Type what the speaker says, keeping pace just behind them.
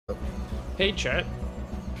Hey, Chet.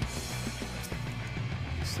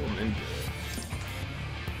 Still ninja.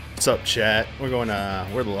 What's up, chat? We're going.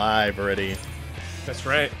 We're live already. That's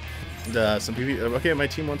right. And, some people. Okay, my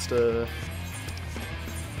team wants to.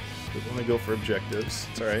 Want to go for objectives.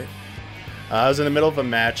 It's all right. I was in the middle of a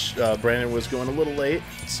match. Brandon was going a little late,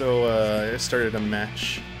 so I started a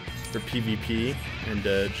match for PvP,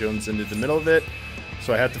 and Jones ended the middle of it.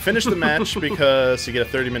 So I had to finish the match because you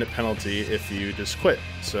get a 30-minute penalty if you just quit.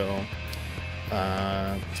 So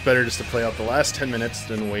it's better just to play out the last 10 minutes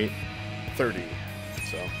than wait 30.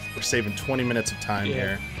 So we're saving 20 minutes of time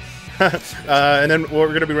here. And then we're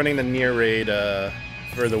going to be running the near raid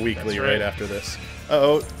for the weekly right after this.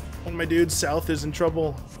 Uh-oh. One of my dudes south is in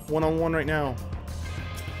trouble. One-on-one right now.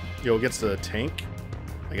 Yo, gets the tank.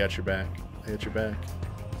 I got your back. I got your back.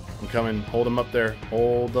 I'm coming. Hold him up there.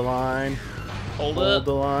 Hold the line. Hold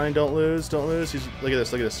the line. Don't lose. Don't lose. He's look at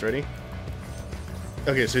this. Look at this. Ready?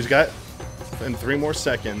 Okay, so he's got in 3 more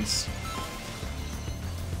seconds.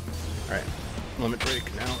 All right. Limit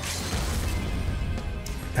break now.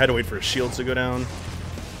 Had to wait for his shields to go down.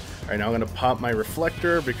 All right, now I'm gonna pop my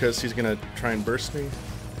reflector because he's gonna try and burst me.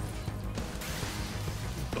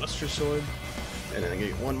 Buster sword. And then I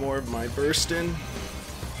get one more of my burst in.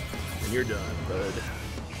 And you're done, bud.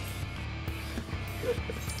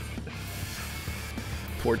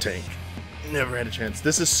 Poor tank. Never had a chance.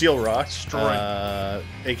 This is Seal Rock.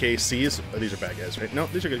 AKCs. Oh, these are bad guys, right? No,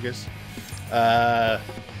 these are good guys.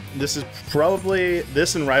 This is probably...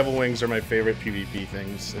 This and Rival Wings are my favorite PvP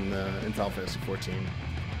things in Final Fantasy XIV.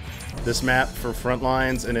 This map for front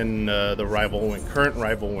lines and in the current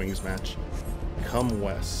Rival Wings match. Come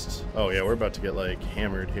west. Oh yeah, we're about to get like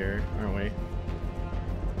hammered here, aren't we?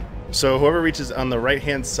 So whoever reaches on the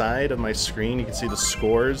right-hand side of my screen, you can see the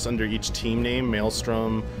scores under each team name: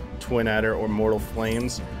 Maelstrom, Twin Adder, or Mortal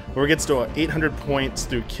Flames. Whoever gets to 800 points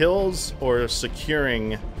through kills or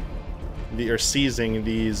securing or seizing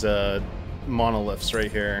these monoliths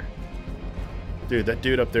right here. Dude, that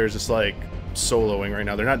dude up there is just like soloing right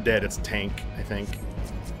now. They're not dead. It's a tank, I think.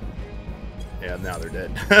 Yeah, now they're dead.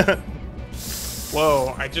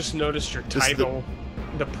 Whoa, I just noticed your title,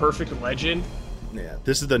 the Perfect Legend. Yeah,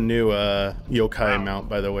 this is the new yokai mount,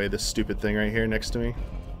 by the way, this stupid thing right here next to me.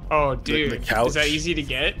 Oh, dude. The couch. Is that easy to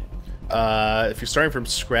get? If you're starting from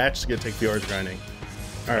scratch, it's going to take the hours grinding.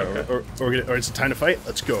 All right, okay. or it's time to fight.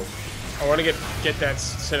 Let's go. I want to get that,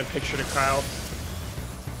 send a picture to Kyle.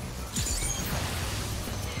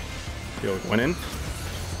 Yo, went in.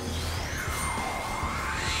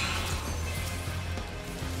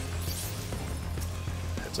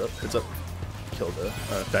 Heads up. Kill the,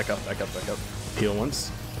 back up. Heal once.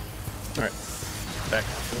 Alright. Back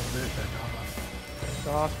off a little bit,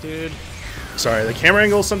 Back off, dude. Sorry, the camera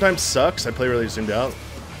angle sometimes sucks. I play really zoomed out.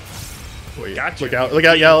 Wait, gotcha. Look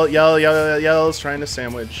out, yellow's trying to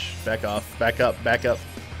sandwich. Back off, back up. I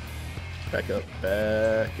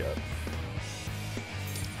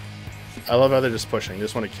love how they're just pushing. They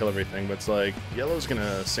just want to kill everything, but it's like, yellow's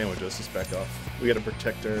gonna sandwich us. Let's back off. We gotta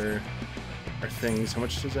protect our things. How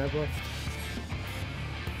much does that have left?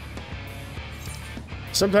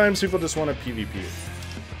 Sometimes people just want to PvP.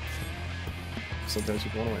 Sometimes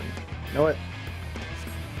people want to win. You know what?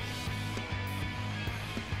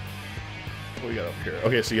 What do we got up here?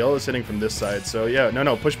 Okay, so yellow is hitting from this side. So yeah,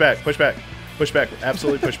 no, push back.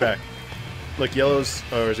 Absolutely push back. Look, yellow's,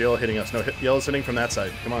 or is yellow hitting us? No, yellow's hitting from that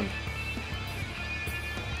side. Come on.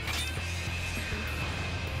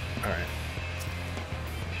 All right.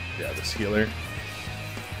 Yeah, this healer.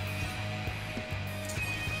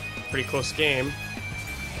 Pretty close game.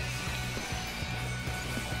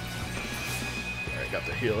 Alright, got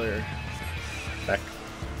the healer. Back,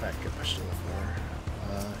 get pushed to the floor.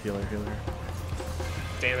 Healer.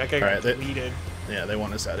 Damn, that guy got deleted. Yeah, they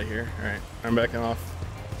want us out of here. Alright, I'm backing off.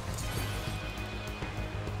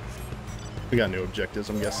 We got new objectives,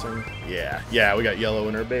 I'm guessing. Yeah, we got yellow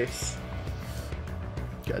in our base.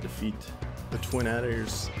 Gotta defeat the Twin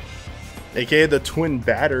Adders. AKA the Twin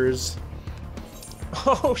Batters.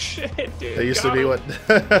 Oh shit, dude. They used to be what?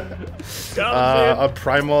 A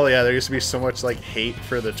primal, yeah, there used to be so much like hate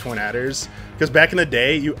for the Twin Adders. Because back in the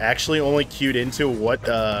day, you actually only queued into what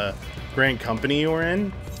Grand Company you were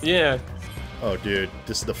in. Yeah. Oh dude,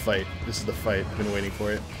 this is the fight. I've been waiting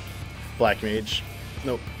for it. Black Mage.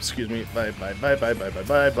 Nope, excuse me. Bye. Black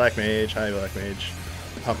Mage. Hi, Black Mage.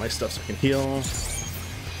 Pop my stuff so I can heal.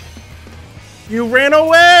 You ran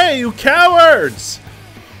away, you cowards!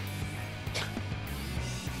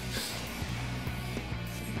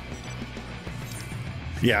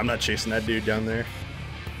 Yeah, I'm not chasing that dude down there.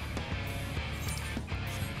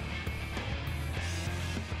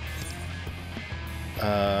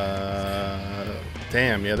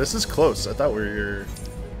 Damn, yeah, this is close. I thought we were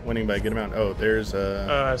winning by a good amount. Oh, there's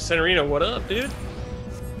Senorino, what up, dude?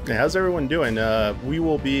 Yeah, how's everyone doing? We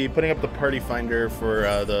will be putting up the party finder for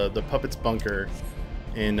the Puppets Bunker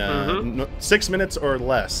in 6 minutes or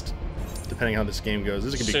less, depending how this game goes.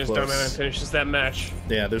 This is gonna be close. Damiani finishes that match.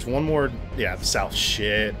 Yeah, there's one more. Yeah, the south.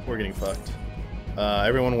 Shit, we're getting fucked.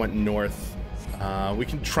 Everyone went north. We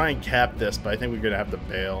can try and cap this, but I think we're gonna have to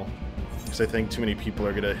bail because I think too many people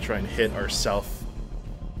are gonna try and hit our south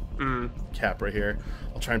cap right here.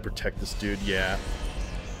 I'll try and protect this dude. Yeah.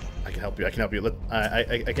 I can help you. I can help you.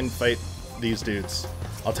 I can fight these dudes.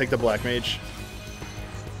 I'll take the Black Mage.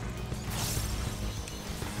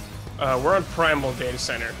 We're on Primal Data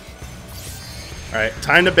Center. Alright,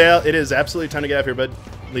 time to bail. It is absolutely time to get out of here, bud.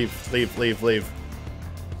 Leave, leave, leave, leave.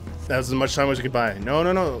 That was as much time as we could buy. No,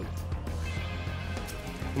 no, no.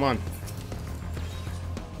 Come on.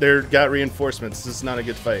 They're got reinforcements. This is not a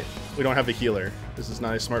good fight. We don't have a healer. This is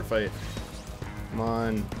not a smart fight. Come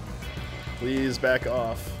on. Please back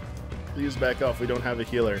off. Please back off. We don't have a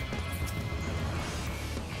healer.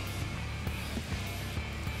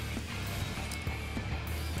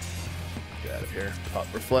 Get out of here. Pop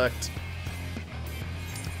reflect.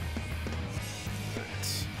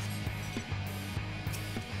 Right.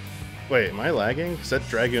 Wait, am I lagging? Because that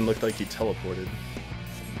dragon looked like he teleported.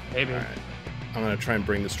 Maybe. Alright. I'm going to try and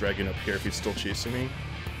bring this dragon up here if he's still chasing me.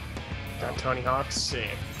 Tony Hawk's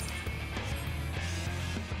sick.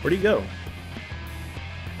 Where'd he go?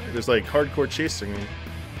 There's like hardcore chasing me.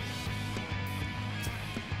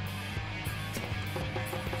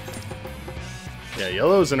 Yeah,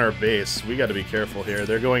 yellow's in our base. We got to be careful here.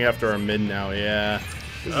 They're going after our mid now. Yeah,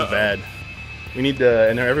 this is bad. We need to,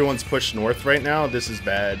 and everyone's pushed north right now. This is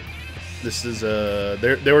bad. This is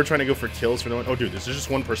they were trying to go for kills for no one. Oh, dude, there's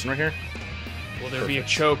just one person right here. Will there be a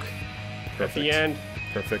choke at the end?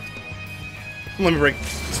 Perfect. Limit break.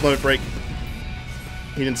 It's limit break.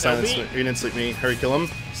 He didn't silence me. He didn't sleep me. Hurry, kill him.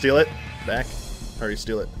 Steal it. Back. Hurry,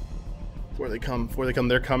 steal it. Before they come. Before they come.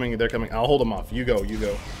 They're coming. They're coming. I'll hold them off. You go. You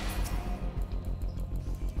go.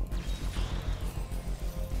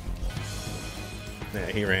 Yeah,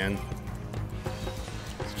 he ran.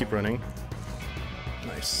 Let's keep running.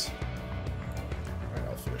 Nice. Alright,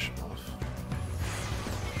 I'll finish him off.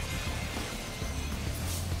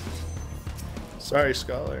 Sorry,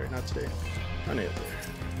 Scholar. Not today. Unable.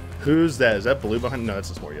 Who's that? Is that blue behind? No, that's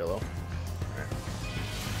just more yellow. Right.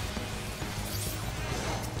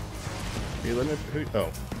 You limit? Who?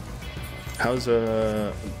 Oh. How's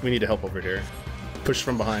we need to help over here. Push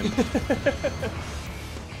from behind.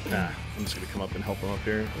 Nah, I'm just gonna come up and help him up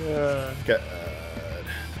here. Got.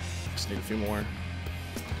 Just need a few more.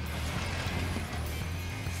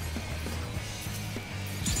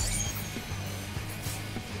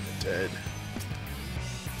 Dead.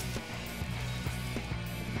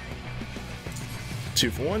 2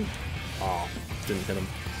 for 1. Oh, didn't hit him.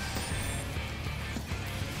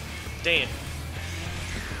 Damn.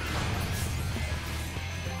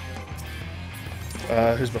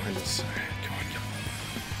 Who's behind us? Come on, come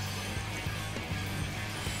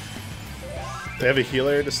on. They have a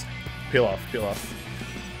healer. Just peel off, peel off.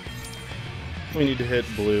 We need to hit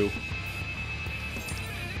blue.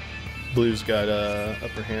 Blue's got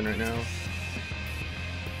upper hand right now.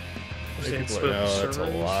 No, that's a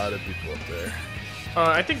lot of people up there.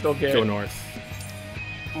 I think they'll get go north.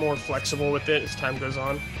 More flexible with it as time goes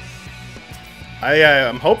on.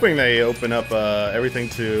 I'm hoping they open up everything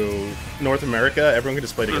to North America. Everyone can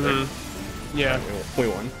just play together. Yeah. We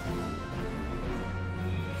won.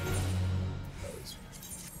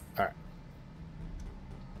 Alright.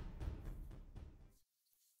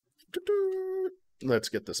 Let's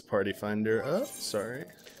get this party finder up. Sorry.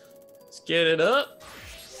 Let's get it up.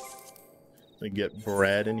 We get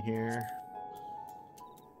Brad in here.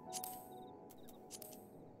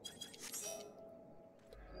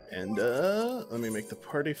 And let me make the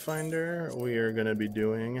party finder. We are gonna be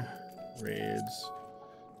doing raids,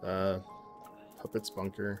 Puppets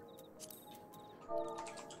Bunker,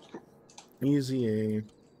 easy A.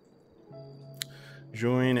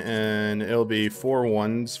 Join, and it'll be 4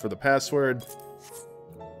 1s for the password.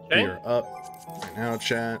 Okay. We are up right now,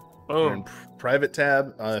 chat. Boom. We're in private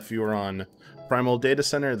tab. If you are on Primal Data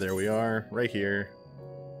Center, there we are, right here.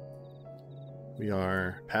 We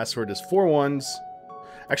are. Password is 4 1s.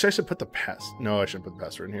 Actually, I should put the No, I shouldn't put the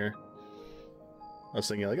password in here. I was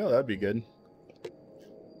thinking like, oh, that'd be good.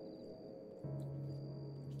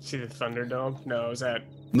 See the Thunderdome? No, is that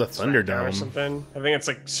the Thunderdome Thunderdome or something? I think it's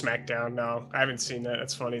like SmackDown. No, I haven't seen that.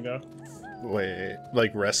 That's funny though. Wait,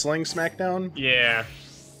 like wrestling SmackDown? Yeah.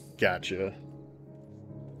 Gotcha.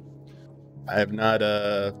 I have not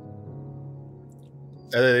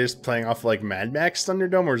Are they just playing off like Mad Max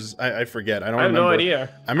Thunderdome, or I forget? I don't I have remember. no idea.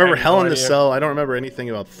 I remember have Hell no in a idea. Cell. I don't remember anything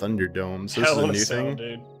about Thunderdome. So Hell this is in a new Cell, thing.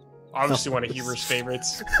 dude. Obviously one of Huber's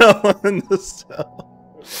favorites. Hell in the Cell.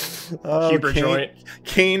 Oh, Huber joint.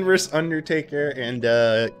 Kane versus Undertaker and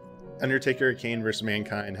Undertaker, Kane versus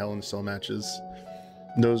Mankind. Hell in a Cell matches.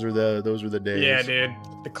 Those were the days. Yeah, dude.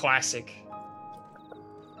 The classic.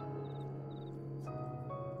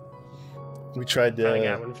 We tried to. I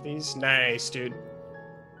got one of these. Nice, dude.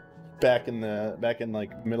 Back in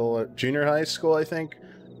like junior high school, I think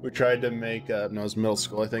we tried to make. No, it was middle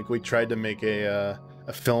school. I think we tried to make a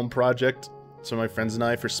film project. So my friends and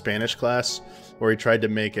I for Spanish class, where we tried to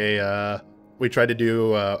make we tried to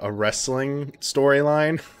do a wrestling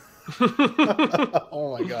storyline.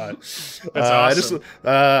 Oh my god, that's awesome.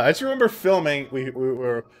 I just remember filming. We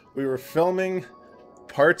were filming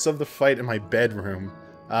parts of the fight in my bedroom.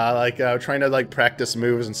 Trying to like practice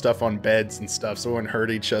moves and stuff on beds and stuff so we wouldn't hurt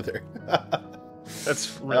each other.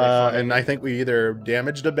 That's really funny. And I think we either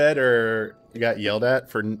damaged a bed or got yelled at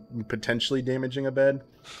for potentially damaging a bed.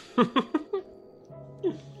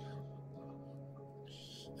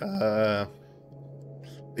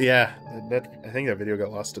 Yeah, I think that video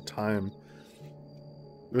got lost to time.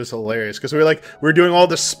 It was hilarious because we were doing all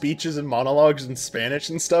the speeches and monologues in Spanish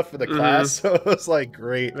and stuff for the class, so it was like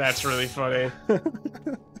great. That's really funny.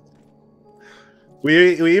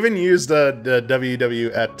 We even used the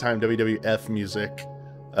WWF music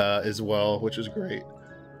as well, which was great.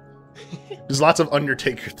 There's lots of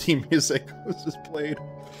Undertaker theme music was just played.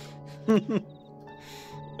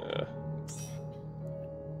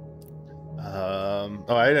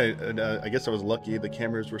 I guess I was lucky the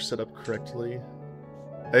cameras were set up correctly.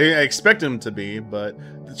 I expect them to be, but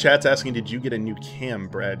the chat's asking, did you get a new cam,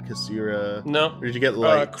 Brad? Because you're no. Or did you get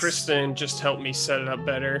lights? Kristen just helped me set it up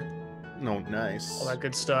better. No, nice. All that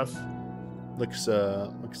good stuff. Looks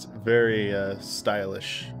very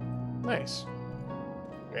stylish. Nice.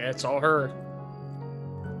 Yeah, it's all her.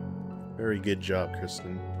 Very good job,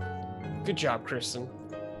 Kristen. Good job, Kristen.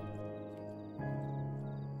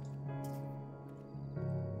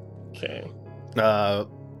 Okay.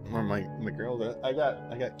 Where my girl at? I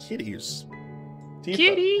got kitties. Tifa,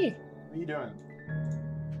 Kitty! what are you doing?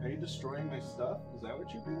 Are you destroying my stuff? Is that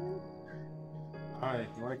what you're doing? Alright,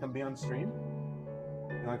 you wanna come be on stream?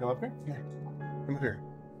 You wanna come up here? Here. Come up here.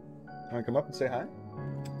 You wanna come up and say hi?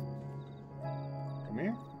 Come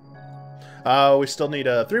here. We still need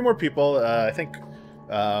 3 more people. I think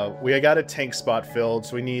we got a tank spot filled,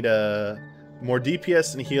 so we need more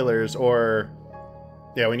DPS and healers, or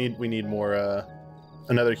yeah, we need more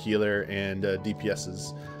another healer and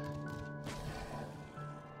DPSs.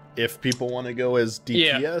 If people want to go as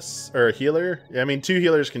DPS or a healer, I mean 2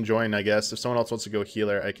 healers can join, I guess. If someone else wants to go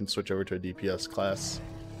healer, I can switch over to a DPS class.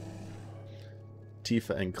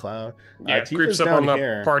 Tifa and Cloud. Yeah, Tifa's groups up down on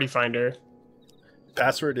here. the party finder.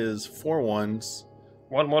 Password is 4 1s.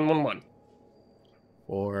 1111.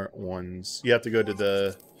 4 1s. You have to go to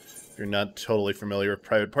the. If you're not totally familiar with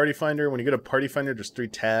Private Party Finder, when you go to Party Finder, there's 3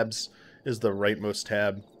 tabs. Is the rightmost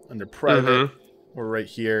tab under Private. We're right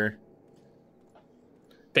here.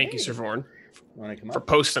 Thank you, Sir Vorn, for up?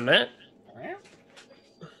 posting that.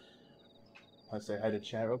 I'll say hi to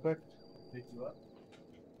chat real quick. Pick you up.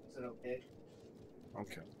 Is it okay?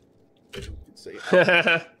 Okay. You can say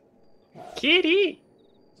hi. Kitty!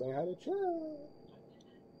 Say hi to chat.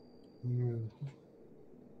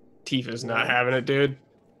 Tifa's not having it, dude.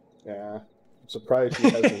 Yeah. I'm surprised she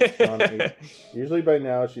hasn't gone. Usually by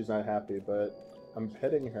now she's not happy, but I'm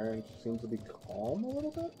petting her and she seems to be calm a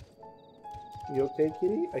little bit. You okay,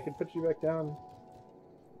 kitty? I can put you back down.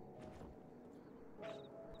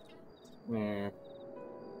 Yeah.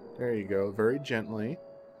 There you go. Very gently.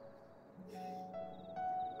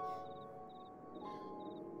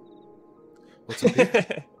 What's up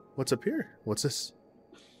here? What's up here? What's this?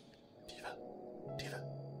 Diva.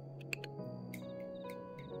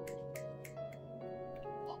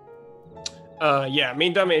 Yeah, me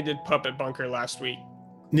and Damiani did Puppet Bunker last week.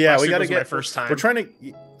 Yeah, we gotta get my first time. We're trying to.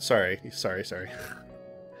 Sorry.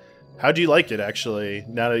 How'd you like it, actually?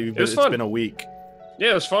 Now that it's been a week.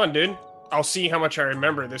 Yeah, it was fun, dude. I'll see how much I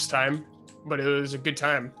remember this time, but it was a good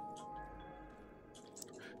time.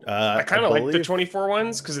 I kind of like the 24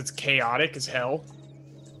 ones because it's chaotic as hell.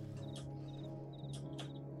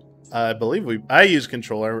 I believe I use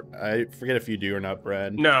controller. I forget if you do or not,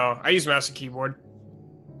 Brad. No, I use mouse and keyboard.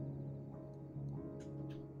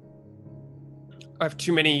 I have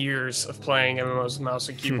too many years of playing MMOs with mouse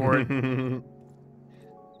and keyboard.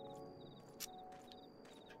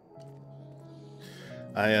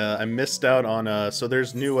 I missed out on so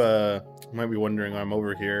there's new you might be wondering why I'm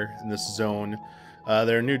over here in this zone.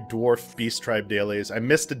 There are new dwarf beast tribe dailies. I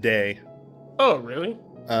missed a day. Oh, really?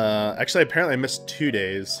 Actually, apparently I missed 2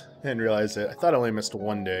 days. I didn't realize it. I thought I only missed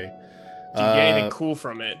 1 day. Did you get anything cool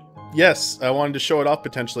from it? Yes, I wanted to show it off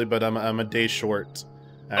potentially, but I'm a day short,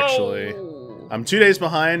 actually. Oh. I'm 2 days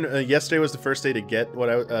behind. Yesterday was the first day to get what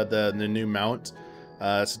the new mount.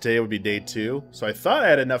 So today would be day 2. So I thought I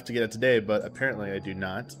had enough to get it today, but apparently I do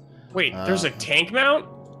not. Wait, there's a tank mount?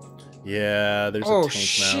 Yeah, there's a tank mount. Oh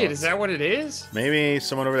shit, is that what it is? Maybe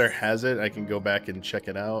someone over there has it. I can go back and check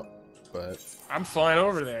it out, but... I'm flying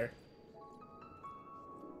over there.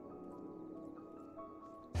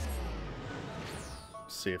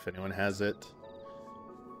 See if anyone has it.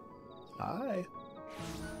 Hi.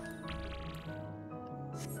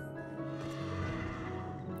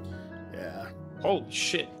 Yeah. Holy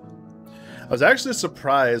shit. I was actually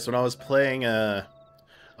surprised when I was playing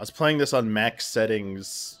this on max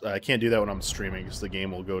settings. I can't do that when I'm streaming because the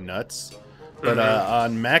game will go nuts. But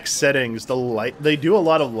on max settings, they do a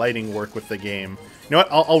lot of lighting work with the game. You know what?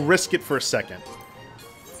 I'll risk it for a second.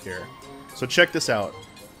 Here. So check this out.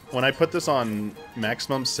 When I put this on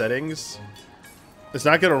maximum settings, it's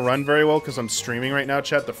not going to run very well because I'm streaming right now,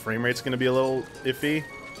 chat. The frame rate's going to be a little iffy.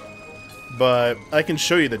 But I can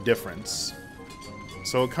show you the difference.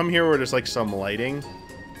 So come here where there's like some lighting.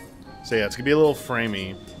 So yeah, it's going to be a little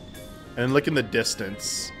framey. And then look in the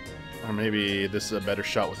distance. Or maybe this is a better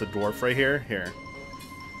shot with the dwarf right here. Here.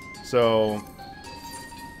 So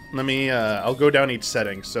let me, I'll go down each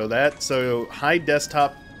setting. So high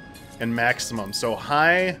desktop and maximum. So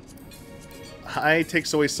high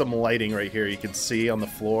takes away some lighting right here. You can see on the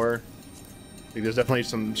floor. Like there's definitely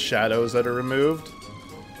some shadows that are removed.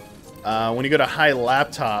 When you go to high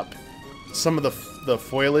laptop, some of the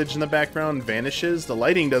foliage in the background vanishes. The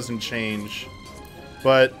lighting doesn't change.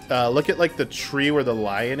 But look at like the tree where the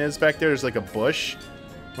lion is back there. There's like a bush.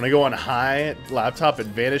 When I go on high laptop, it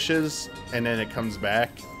vanishes and then it comes back.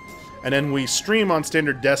 And then we stream on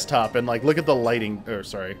standard desktop and like look at the lighting. Or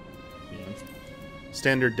sorry,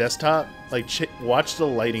 standard desktop. Like watch the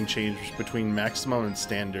lighting change between maximum and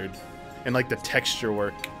standard, and like the texture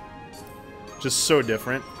work. Just so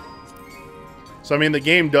different. So I mean, the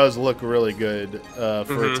game does look really good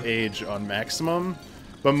for its age on maximum,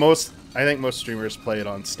 but I think most streamers play it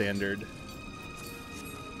on standard.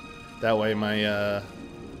 That way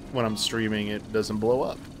when I'm streaming, it doesn't blow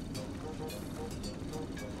up.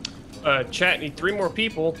 Chat, need 3 more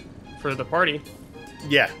people for the party.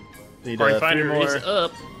 Yeah. Need Party 3 finder more. is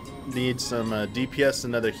up. Need some DPS,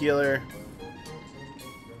 another healer.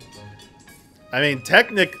 I mean,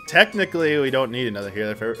 technically, we don't need another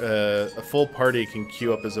healer. A full party can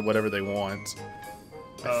queue up as whatever they want.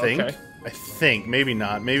 I think. Okay. I think. Maybe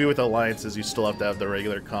not. Maybe with alliances, you still have to have the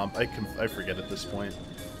regular comp. I forget at this point.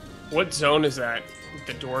 What zone is that?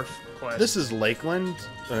 The dwarf quest? This is Lakeland,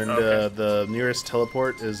 and the nearest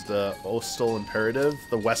teleport is the Ostal Imperative,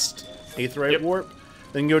 the West Aetheryte Warp.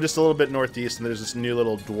 Then go just a little bit northeast, and there's this new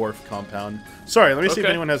little dwarf compound. Sorry, let me see if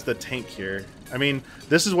anyone has the tank here. I mean,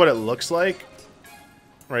 this is what it looks like.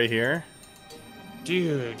 Right here.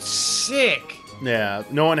 Dude, sick. Yeah,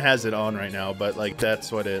 no one has it on right now, but like that's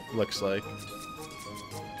what it looks like.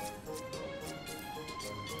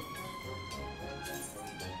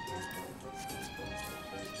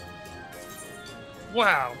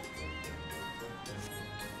 Wow.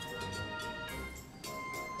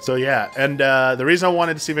 So yeah, and the reason I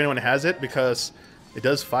wanted to see if anyone has it, because it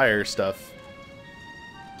does fire stuff.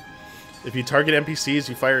 If you target NPCs,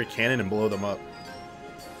 you fire a cannon and blow them up.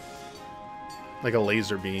 Like a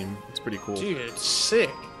laser beam. It's pretty cool. Dude, it's sick.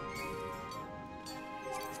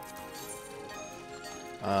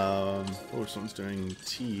 Oh, someone's doing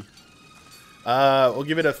tea. We'll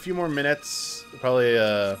give it a few more minutes. Probably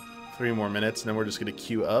 3 more minutes, and then we're just going to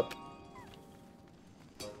queue up.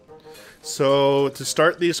 So, to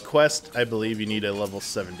start these quests, I believe you need a level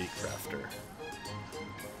 70 crafter.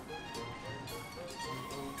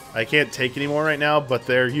 I can't take any more right now, but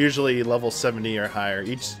they're usually level 70 or higher.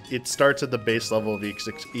 It starts at the base level of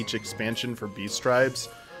each expansion for Beast Tribes.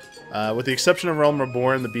 With the exception of Realm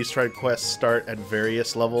Reborn, the Beast Tribe quests start at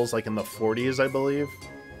various levels, like in the 40s, I believe.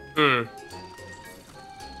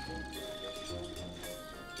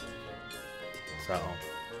 So.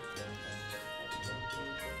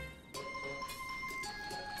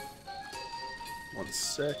 One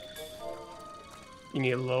sec. You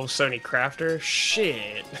need a level 70 crafter?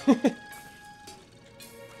 Shit.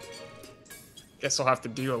 Guess I'll have to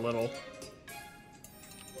do a little.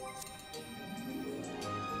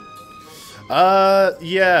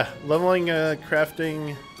 Yeah. Leveling,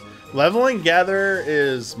 crafting... Leveling Gather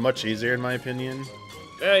is much easier in my opinion.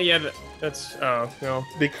 Yeah, that's, no.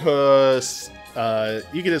 Because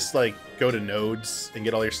you can just like go to nodes and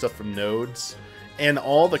get all your stuff from nodes. And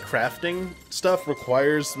all the crafting stuff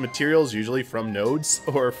requires materials usually from nodes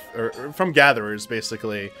or from gatherers,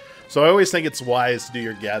 basically. So I always think it's wise to do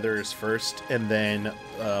your gatherers first and then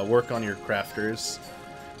work on your crafters.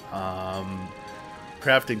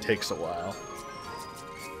 Crafting takes a while.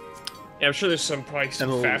 Yeah, I'm sure there's probably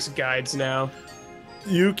some fast guides now.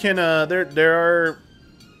 You can there are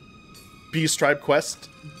Beast Tribe quests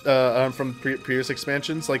from previous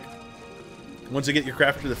expansions. Like once you get your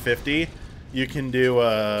crafter to 50. You can do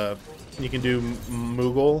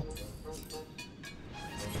Moogle.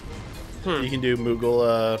 You can do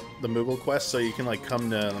Moogle the Moogle quest, so you can like come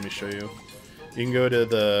to, let me show you. You can go to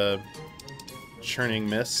the Churning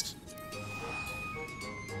Mist.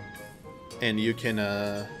 And you can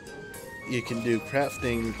do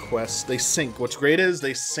crafting quests. They sync. What's great is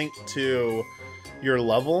they sync to your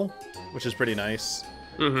level, which is pretty nice.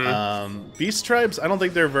 Beast tribes, I don't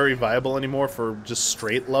think they're very viable anymore for just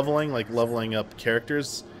straight leveling, like leveling up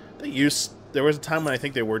characters. There was a time when I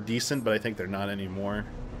think they were decent, but I think they're not anymore.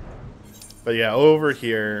 But yeah, over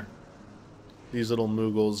here, these little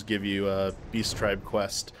Moogles give you a Beast Tribe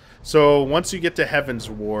quest. So once you get to Heaven's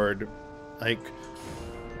Ward, like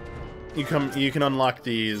you can unlock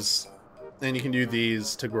these, and you can do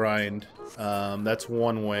these to grind. That's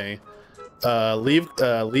one way. Leave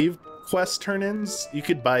quest turn-ins, you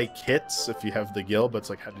could buy kits if you have the gil, but it's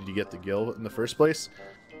like, how did you get the gil in the first place?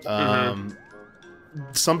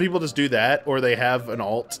 Some people just do that, or they have an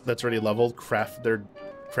alt that's already leveled, craft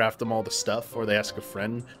them all the stuff, or they ask a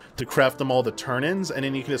friend to craft them all the turn-ins, and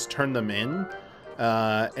then you can just turn them in,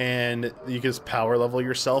 and you can just power level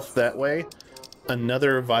yourself that way.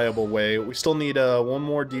 Another viable way. We still need one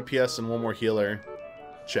more DPS and one more healer.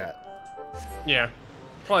 Chat. Yeah.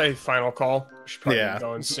 Probably final call. We should probably be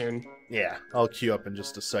going soon. Yeah, I'll queue up in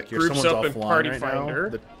just a sec here. Groups Someone's up offline in Party right Finder.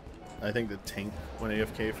 now. I think the tank went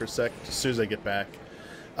AFK for a sec, as soon as I get back.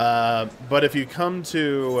 But if you come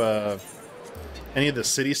to any of the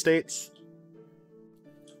city-states,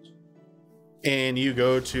 and you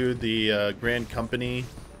go to the Grand Company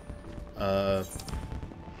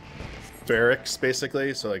barracks,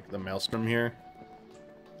 basically, so like the Maelstrom here.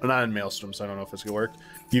 I'm not in Maelstrom, so I don't know if it's gonna work.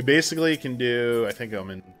 You basically can do, I think I'm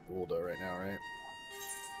in Ulda right now, right?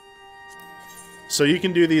 So you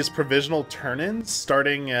can do these provisional turn-ins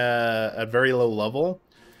starting at very low level.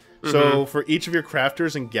 So for each of your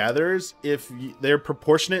crafters and gatherers, if they're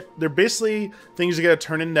proportionate, they're basically things you gotta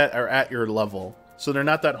turn in that are at your level. So they're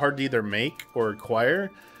not that hard to either make or acquire.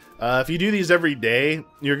 If you do these every day,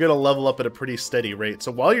 you're gonna level up at a pretty steady rate.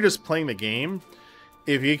 So while you're just playing the game,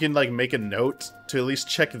 if you can like make a note to at least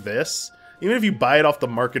check this, even if you buy it off the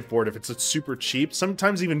market board, if it's super cheap,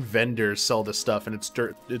 sometimes even vendors sell this stuff and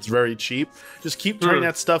it's very cheap. Just keep turning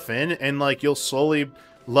that stuff in, and like you'll slowly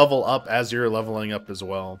level up as you're leveling up as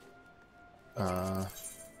well. Yeah,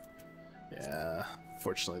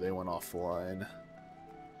 fortunately they went offline.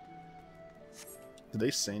 Did they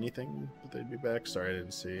say anything that they'd be back? Sorry, I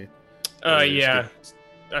didn't see. Yeah,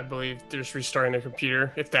 I believe they're just restarting their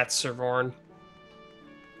computer, if that's Servorn.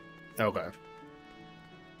 Okay.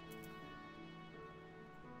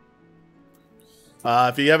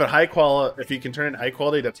 If you have a high quality, if you can turn it high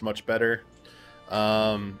quality, that's much better.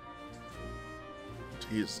 Jeez,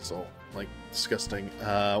 it's all like disgusting.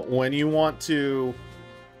 When you want to,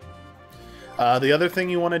 the other thing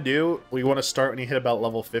you want to do, we want to start when you hit about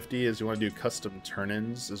level 50, is you want to do custom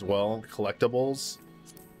turn-ins as well, collectibles.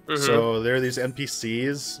 So there are these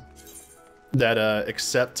NPCs that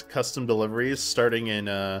accept custom deliveries starting in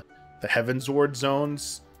the Heaven's Ward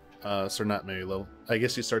zones. So not maybe level, I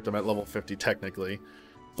guess you start them at level 50 technically,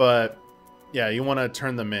 but yeah, you want to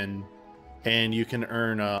turn them in, and you can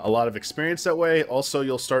earn a lot of experience that way. Also,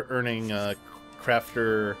 you'll start earning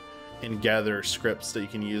crafter and gatherer scripts that you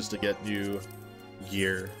can use to get new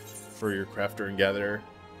gear for your crafter and gatherer.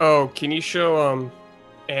 Oh, can you show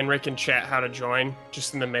Anric in chat how to join,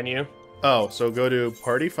 just in the menu? Oh, so go to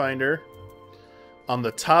Party Finder. On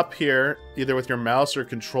the top here, either with your mouse or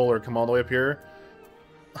controller, come all the way up here.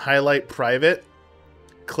 Highlight private,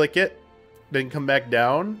 click it, then come back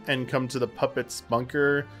down and come to the Puppets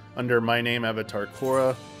Bunker under My Name Avatar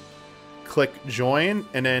Cora. Click join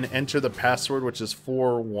and then enter the password, which is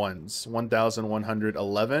 4 ones,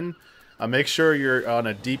 1111. Make sure you're on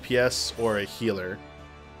a DPS or a healer.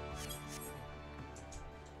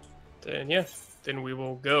 Then yeah, then we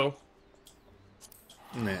will go.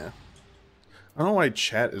 Yeah. I don't know why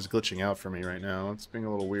chat is glitching out for me right now. It's being a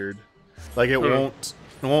little weird. Like it won't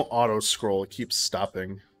auto scroll. It keeps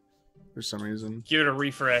stopping for some reason. Give it a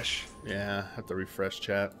refresh. Yeah, I have to refresh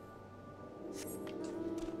chat.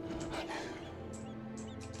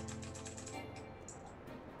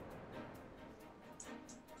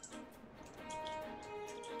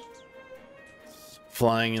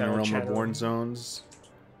 Flying in the Tower Realm Chatterino. Reborn zones.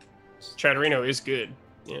 Chatterino is good.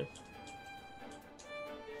 Yeah.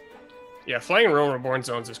 Yeah, flying in Realm Reborn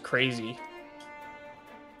zones is crazy.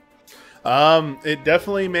 It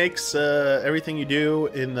definitely makes everything you do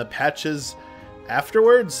in the patches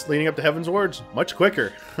afterwards, leading up to Heaven's Wards, much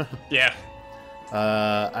quicker. Yeah.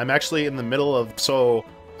 I'm actually in the middle of... So,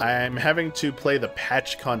 I'm having to play the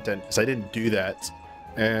patch content, because I didn't do that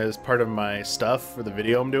as part of my stuff for the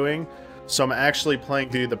video I'm doing. So I'm actually playing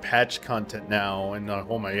through the patch content now, and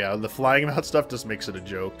oh my god, the flying about stuff just makes it a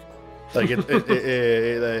joke. Like,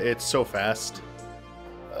 it's so fast.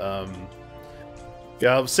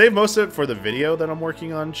 Yeah, I'll save most of it for the video that I'm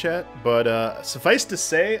working on, chat. But suffice to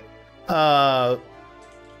say,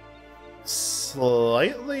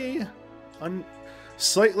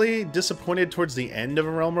 slightly disappointed towards the end of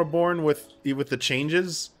A Realm Reborn with the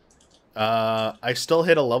changes. I still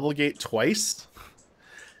hit a level gate twice.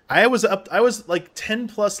 I was like 10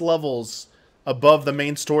 plus levels above the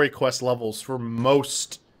main story quest levels for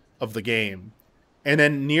most of the game. And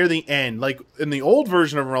then near the end, like in the old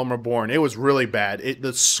version of Realm Reborn, it was really bad.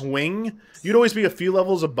 The swing, you'd always be a few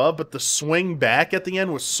levels above, but the swing back at the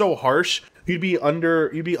end was so harsh. You'd be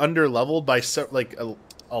under leveled by like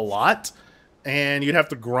a lot, and you'd have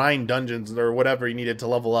to grind dungeons or whatever you needed to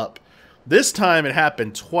level up. This time it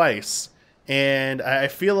happened twice, and I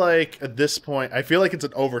feel like at this point, I feel like it's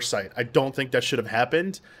an oversight. I don't think that should have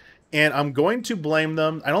happened, and I'm going to blame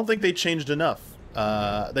them. I don't think they changed enough.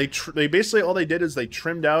 They basically, all they did is they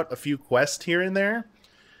trimmed out a few quests here and there,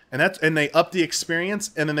 and they upped the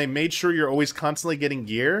experience, and then they made sure you're always constantly getting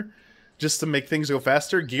gear just to make things go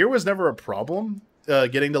faster. Gear was never a problem,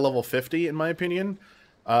 getting to level 50 in my opinion.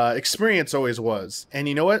 Experience always was. And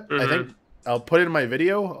you know what? I think I'll put it in my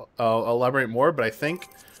video. I'll elaborate more, but I think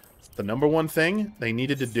the number one thing they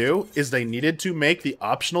needed to do is they needed to make the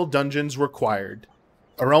optional dungeons required.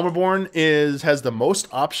 A Realm Reborn has the most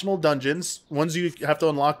optional dungeons, ones you have to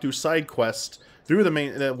unlock through side quests, through the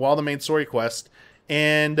main while the main story quest,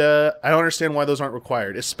 and I don't understand why those aren't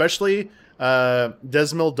required. Especially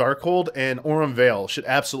Desmil Darkhold and Aurum Vale should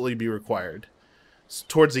absolutely be required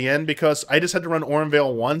towards the end, because I just had to run Aurum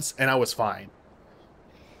Vale once and I was fine.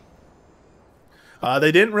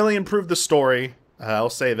 They didn't really improve the story.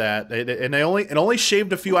 I'll say that, and it only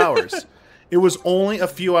shaved a few hours. It was only a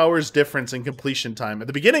few hours difference in completion time. At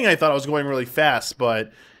the beginning, I thought I was going really fast,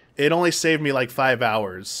 but it only saved me like 5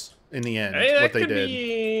 hours in the end. Hey, what they did. That could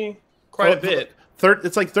be quite a bit.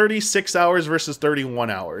 It's like 36 hours versus 31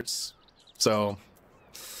 hours. So,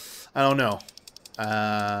 I don't know.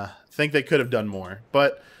 I think they could have done more,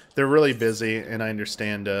 but they're really busy, and I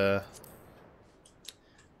understand. Yeah,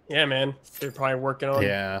 man, they're probably working on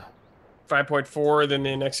 5.4, then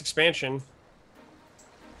the next expansion.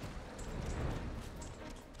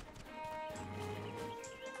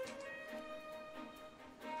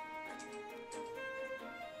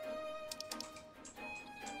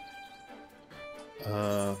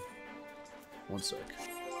 One sec.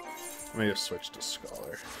 Let me just switch to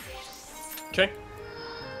Scholar. Okay.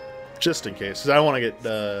 Just in case, because I want to get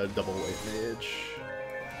the double weight mage.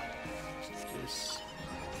 Just in case.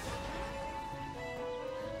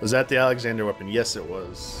 Was that the Alexander weapon? Yes, it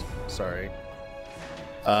was. Sorry.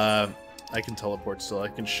 I can teleport still. I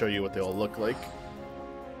can show you what they all look like.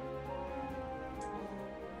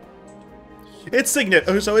 It's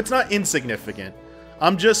significant, so it's not insignificant.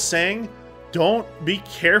 I'm just saying, don't be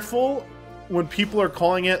careful when people are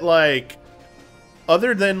calling it like,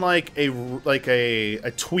 other than like a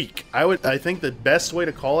tweak. I think the best way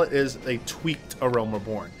to call it is they tweaked A Realm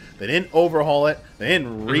Reborn. They didn't overhaul it. They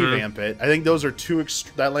didn't revamp it. I think those are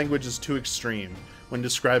that language is too extreme when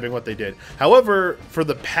describing what they did. However, for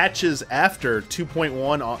the patches after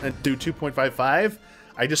 2.1 and through 2.55,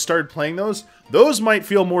 I just started playing those. Those might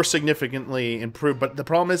feel more significantly improved, but the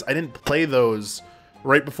problem is I didn't play those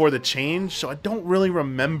right before the change, so I don't really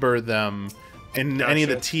remember them and any of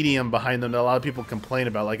the tedium behind them that a lot of people complain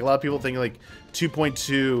about. Like, a lot of people think like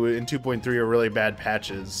 2.2 and 2.3 are really bad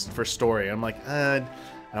patches for story. I'm like, I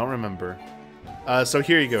don't remember. So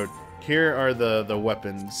here you go. Here are the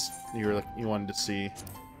weapons you wanted to see.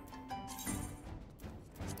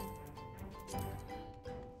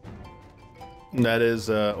 That is,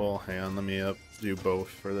 well, hang on, let me do both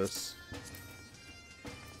for this.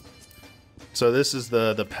 So this is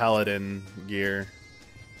the Paladin gear.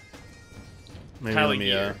 Maybe let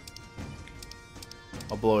me, I'll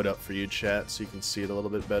blow it up for you, chat, so you can see it a little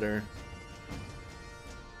bit better.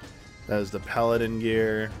 That is the Paladin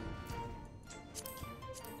gear.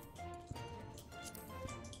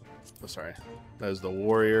 Oh, sorry. That is the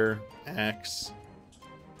Warrior axe.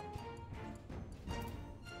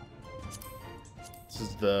 This This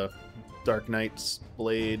is the Dark Knight's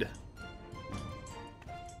blade.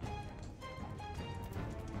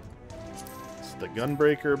 This is the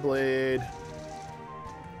Gunbreaker blade.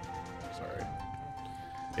 Sorry.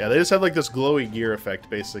 Yeah, they just have like this glowy gear effect,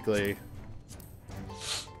 basically.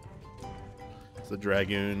 It's the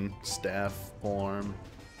Dragoon staff form.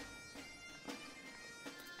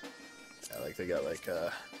 Yeah, like they got like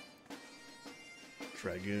a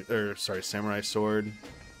Dragoon, or sorry, Samurai sword.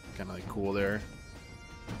 Kind of like cool there.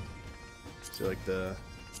 See like the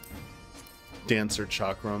Dancer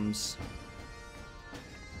chakrams.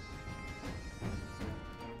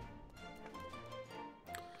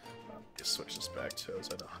 Just switch this back to, I was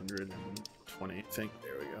at 120, I think.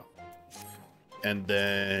 There we go. And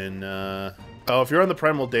then, oh, if you're on the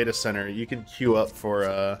Primal Data Center, you can queue up for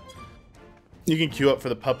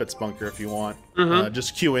the Puppets bunker if you want.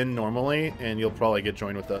 Just queue in normally, and you'll probably get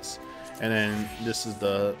joined with us. And then this is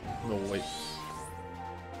the white.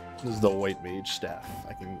 This is the white mage staff.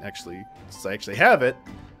 I can actually, since I actually have it,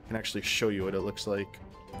 I can actually show you what it looks like.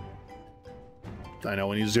 I know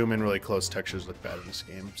when you zoom in really close, textures look bad in this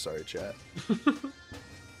game. Sorry, chat.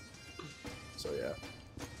 So yeah,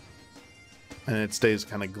 and it stays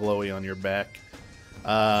kind of glowy on your back.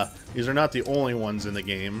 These are not the only ones in the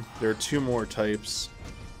game. There are 2 more types.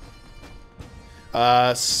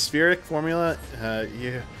 Spheric formula.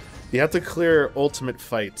 You have to clear ultimate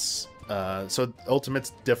fights. So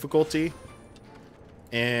ultimate's difficulty,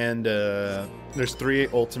 and there's 3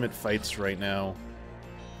 ultimate fights right now.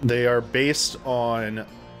 They are based on,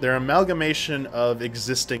 they're amalgamation of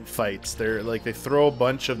existing fights. They're like, they throw a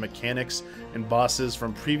bunch of mechanics and bosses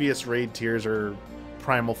from previous raid tiers or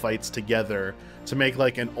primal fights together to make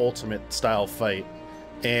like an ultimate style fight.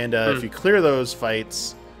 And if you clear those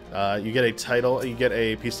fights, you get a title, you get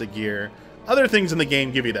a piece of gear. Other things in the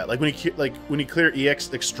game give you that. Like when you clear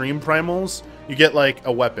EX Extreme Primals, you get like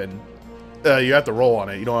a weapon. You have to roll on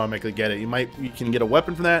it. You don't automatically get it. You can get a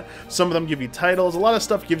weapon from that. Some of them give you titles. A lot of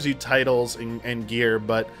stuff gives you titles and gear,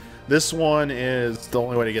 but this one is the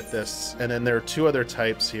only way to get this. And then there are 2 other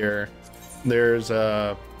types here. There's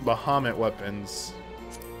Bahamut weapons.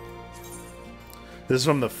 This is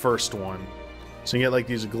from the first one. So you get like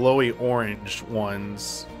these glowy orange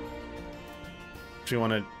ones. If you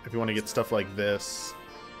want to get stuff like this.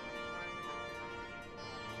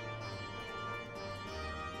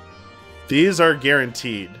 These are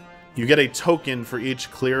guaranteed. You get a token for each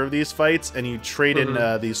clear of these fights, and you trade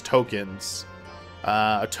in these tokens.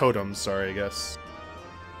 Totems, sorry, I guess.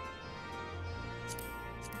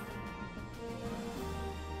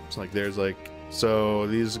 It's like there's like, so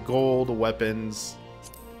these gold weapons.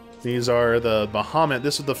 These are the Bahamut.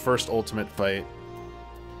 This is the first ultimate fight.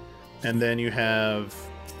 And then you have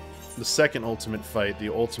the second ultimate fight, the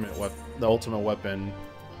ultimate weapon.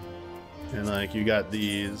 And like you got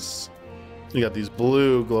these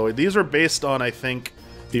blue glowy. These are based on, I think,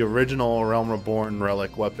 the original Realm Reborn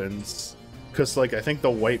relic weapons. Because like I think the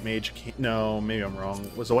white mage came, no, maybe I'm wrong.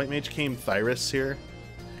 Was the white mage came Thyrus here?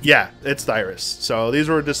 Yeah, it's Thyrus. So these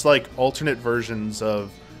were just like alternate versions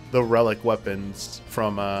of the relic weapons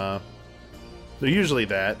from they're usually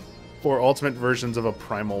that, or ultimate versions of a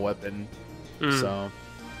primal weapon. So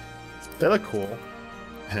they look cool,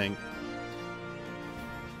 I think.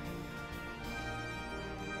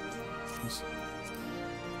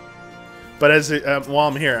 But as while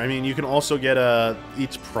I'm here, I mean, you can also get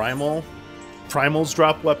each primals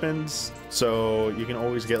drop weapons, so you can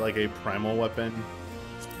always get like a primal weapon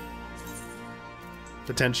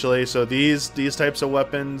potentially. So these types of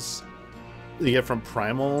weapons you get from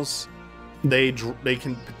primals, they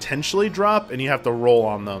can potentially drop, and you have to roll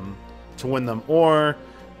on them to win them, or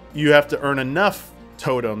you have to earn enough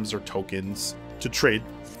totems or tokens to trade,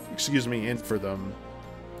 excuse me, in for them.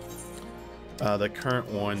 The current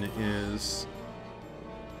one is,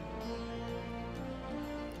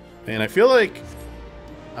 and I feel like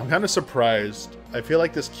I'm kind of surprised. I feel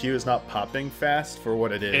like this queue is not popping fast for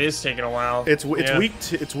what it is. It is taking a while. It's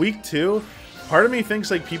week 2. Part of me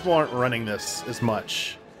thinks like people aren't running this as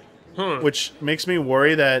much, which makes me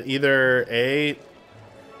worry that either A,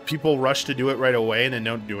 people rush to do it right away and then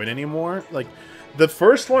don't do it anymore. Like the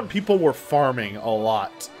first one, people were farming a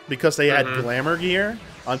lot because they had glamour gear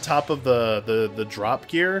on top of the drop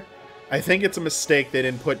gear. I think it's a mistake they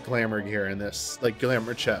didn't put glamour gear in this, like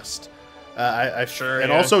glamour chest.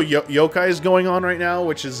 Also yokai is going on right now,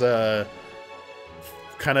 which is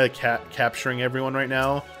kind of capturing everyone right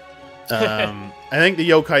now. I think the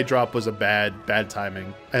yokai drop was a bad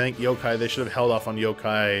timing. I think yokai, they should have held off on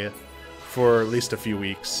yokai for at least a few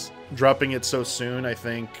weeks. Dropping it so soon, I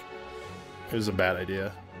think it was a bad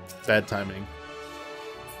idea. Bad timing.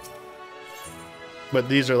 But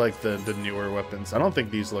these are like the newer weapons. I don't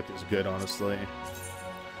think these look as good, honestly.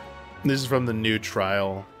 This is from the new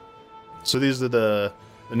trial. So these are the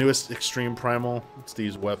newest Extreme Primal. It's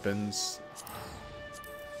these weapons.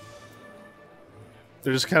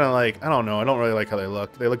 They're just kind of like, I don't know. I don't really like how they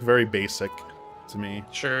look. They look very basic to me.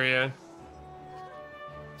 Sure, yeah.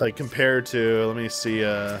 Like compared to, let me see,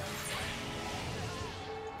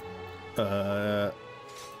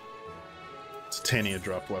 Titania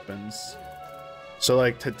drop weapons. So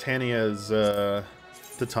like Titania's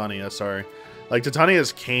sorry. Like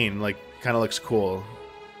Titania's cane like kind of looks cool.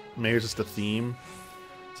 Maybe it's just the theme.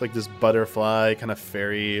 It's like this butterfly kind of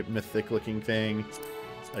fairy mythic looking thing.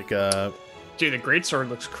 Like dude, the greatsword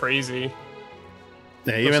looks crazy.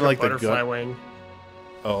 Yeah, even like the butterfly wing.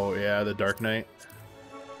 Oh yeah, the Dark Knight.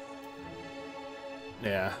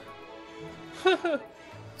 Yeah. I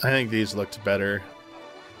think these looked better.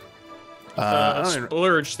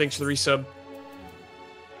 Splurge, thanks for the resub.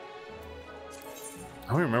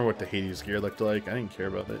 I don't remember what the Hades gear looked like. I didn't care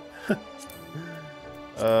about it.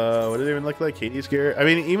 What did it even look like? Hades gear? I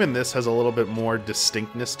mean, even this has a little bit more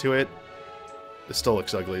distinctness to it. It still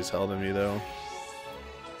looks ugly as hell to me, though.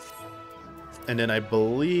 And then I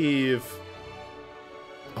believe...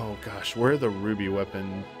 Oh, gosh. Where are the ruby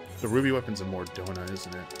weapon? The ruby weapon's in Mordona,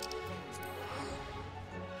 isn't it?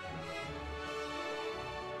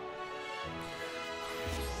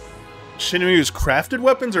 Shinryu's crafted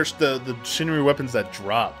weapons or the Shinryu weapons that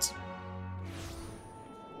dropped?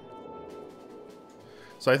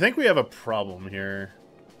 So I think we have a problem here.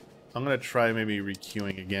 I'm going to try maybe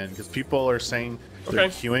requeuing again because people are saying they're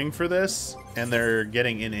queuing for this and they're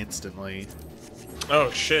getting in instantly.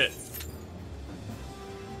 Oh, shit.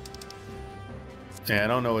 Yeah, I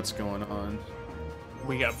don't know what's going on.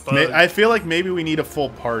 We got bugged. I feel like maybe we need a full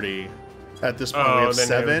party at this point. We have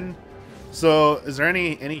 7. So, is there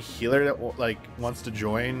any healer that like wants to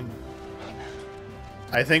join?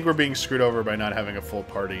 I think we're being screwed over by not having a full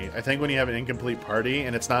party. I think when you have an incomplete party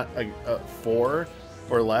and it's not a 4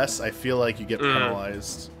 or less, I feel like you get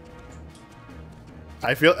penalized.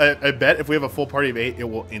 I bet if we have a full party of 8, it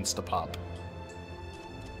will insta-pop.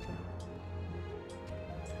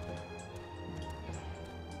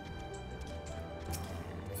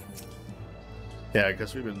 Yeah,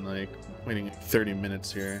 because we've been like waiting 30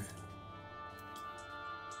 minutes here.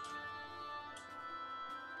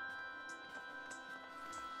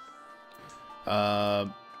 Oh,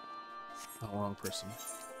 wrong person.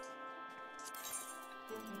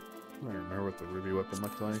 I don't remember what the ruby weapon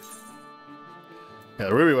looked like. Yeah,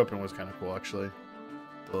 the ruby weapon was kind of cool, actually.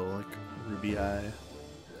 The little, like, ruby eye.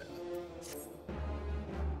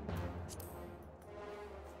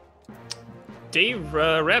 Dave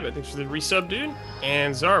Rabbit, thanks for the resub, dude.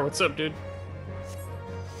 And Zar, what's up, dude?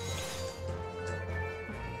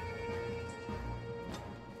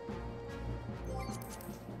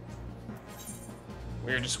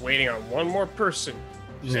 We're just waiting on one more person.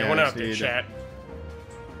 Just anyone out there, chat?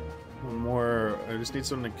 One more. I just need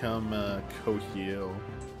someone to come co-heal.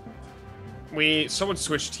 Someone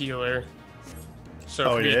switched healer.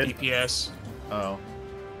 So it could be DPS. Oh.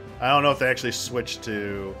 I don't know if they actually switched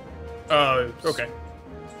to... Oh, okay.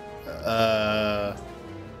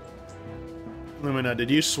 Lumina,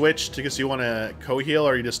 did you switch because you want to co-heal,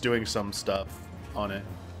 or are you just doing some stuff on it?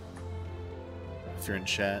 If you're in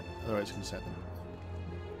chat, otherwise you can set them.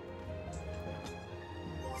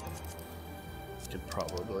 Could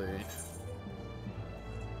probably...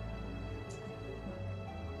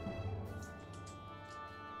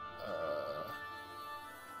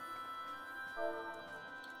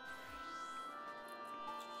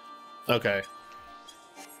 Okay.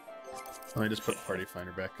 Let me just put Party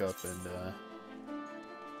Finder back up and,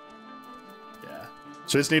 yeah.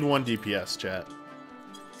 So I just need 1 DPS, chat.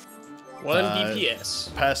 1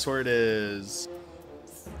 DPS. Password is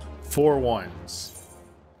 4 1s.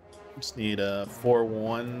 Just need 4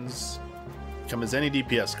 1s. Come as any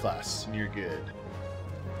DPS class, and you're good.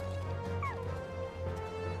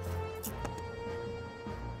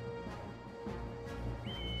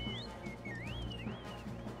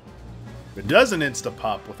 If it doesn't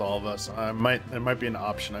insta-pop with all of us, there might be an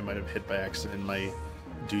option I might have hit by accident in my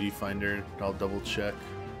duty finder. I'll double check.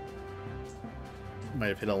 Might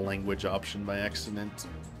have hit a language option by accident.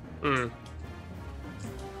 Hmm.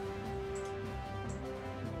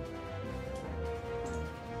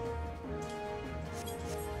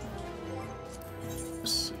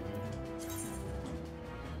 Let's see.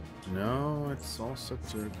 No, it's all set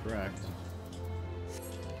to correct.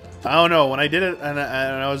 I don't know. When I did it and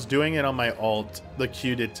I was doing it on my alt, the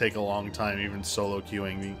queue did take a long time, even solo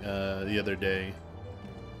queuing the other day.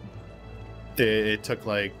 It took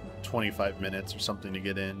like 25 minutes or something to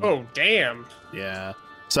get in. Oh, damn. Yeah.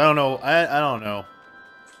 So I don't know. I don't know.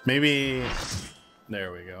 Maybe...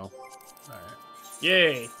 There we go. Alright.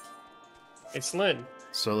 Yay. It's Lynn.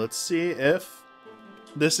 So let's see if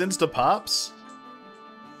this insta-pops.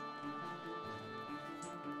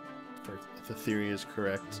 If the theory is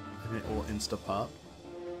correct, it will insta-pop.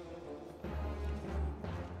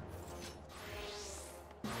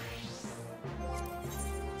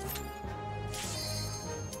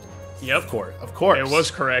 Yep. Of course. It was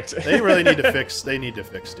correct. They really need to fix. They need to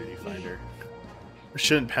fix Duty Finder. We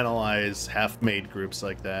shouldn't penalize half-made groups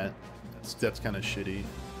like that. That's kind of shitty.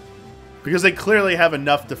 Because they clearly have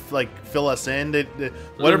enough to like fill us in.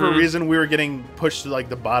 Whatever reason, we were getting pushed to like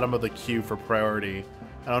the bottom of the queue for priority.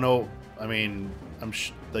 I don't know. I mean,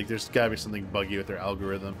 like there's gotta be something buggy with their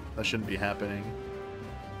algorithm. That shouldn't be happening.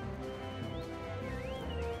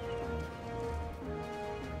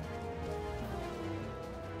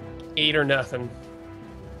 Eight or nothing.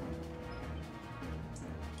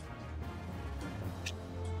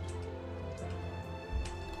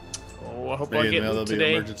 Oh, I hope I get loot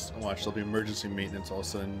today. There'll be emergency maintenance all of a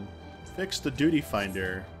sudden. Fix the Duty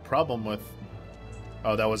Finder. Problem with...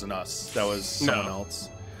 Oh, that wasn't us. That was someone else.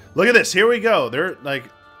 Look at this. Here we go. They're like...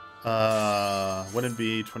 wouldn't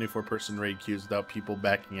be 24-person raid queues without people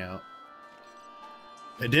backing out.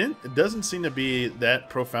 It doesn't seem to be that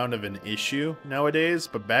profound of an issue nowadays,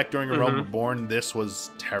 but back during A Realm Reborn, this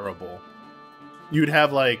was terrible. You'd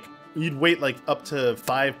wait like up to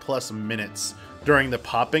 5+ minutes during the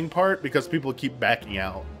popping part because people keep backing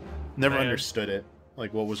out. Never understood it,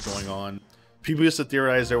 like what was going on. People used to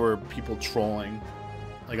theorize there were people trolling,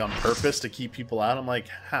 like on purpose to keep people out. I'm like,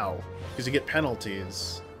 how? Because you get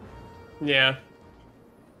penalties. Yeah.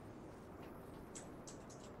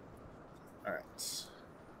 All right.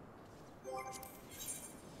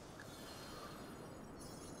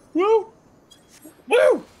 Woo!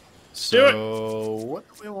 Woo! So, what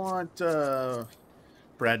do we want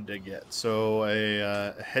Brad to get? So,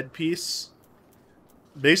 a headpiece.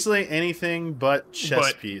 Basically anything but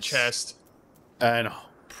chest piece. Chest. And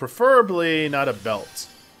preferably not a belt.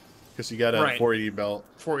 Because you got a 480 belt.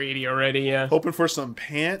 480 already, yeah. Hoping for some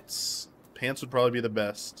pants. Pants would probably be the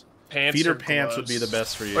best. Feeder pants would be the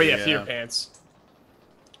best for you. Oh, yeah, feeder pants.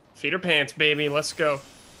 Feeder pants, baby. Let's go.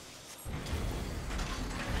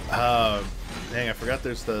 Dang, I forgot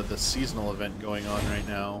there's the seasonal event going on right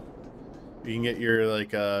now. You can get your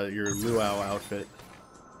your luau outfit.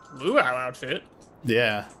 Luau outfit?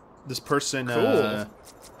 Yeah. This person cool.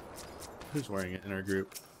 Who's wearing it in our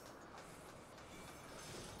group?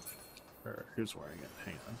 Or who's wearing it?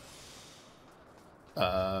 Hang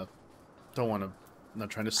on. Don't want to not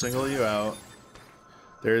trying to single you out.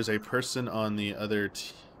 There is a person on the other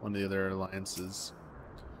one of the other alliances.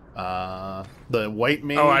 The white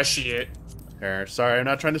mage. Oh, I see it. There. Sorry, I'm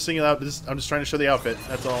not trying to single out. I'm just trying to show the outfit.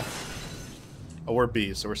 That's all. Oh, we're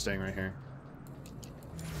B, so we're staying right here.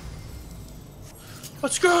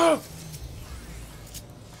 Let's go!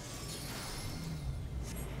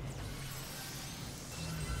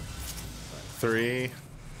 Three,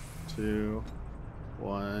 2,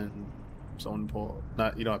 1. Someone pull.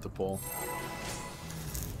 Not you. Don't have to pull.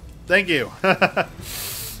 Thank you.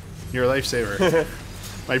 You're a lifesaver.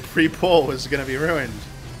 My pre-pull was gonna be ruined.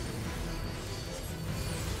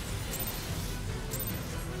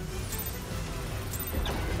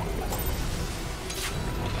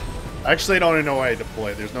 Actually, I don't even know why I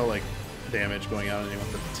deployed. There's no like damage going out on anyone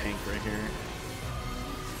but the tank right here.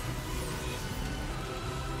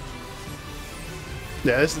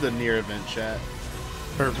 Yeah, this is the near event chat.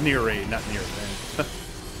 Or near raid, not near event.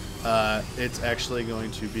 It's actually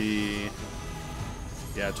going to be...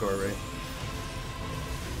 Yeah, to our right.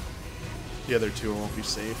 The other two won't be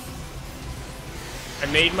safe. I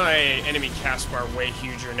made my enemy cast bar way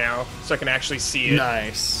huger now, so I can actually see it.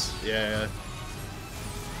 Nice. Yeah.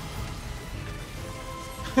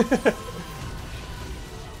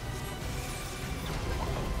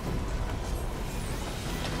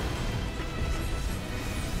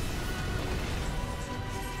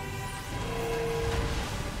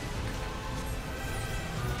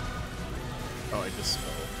 Oh, I just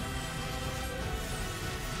spelled.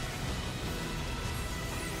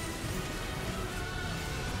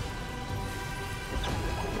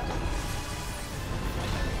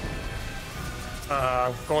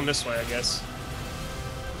 Going this way, I guess.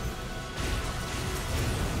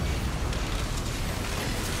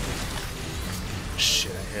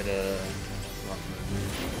 Shit, I hit a...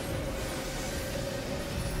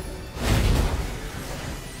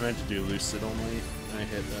 I had to do lucid only. I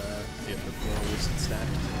hit the FFXIV lucid stack.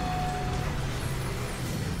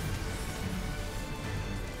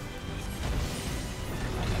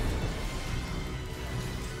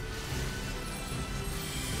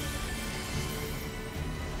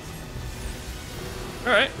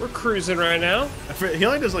 All right, we're cruising right now. He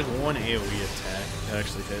only does like one AoE attack that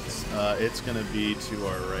actually hits. It's gonna be to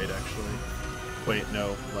our right, actually. Wait,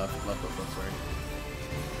 no, left, sorry.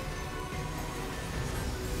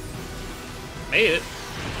 Made it.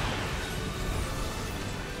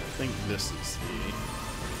 I think this is the...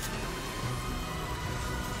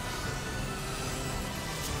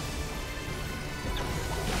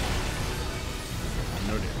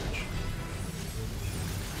 No damage.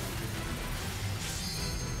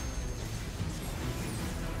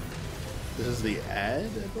 This is the ad,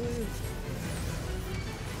 I believe?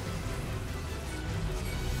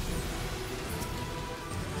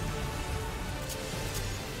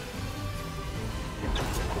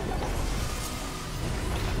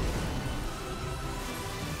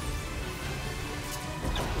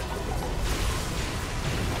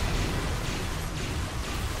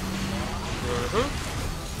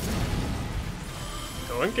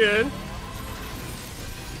 Going good.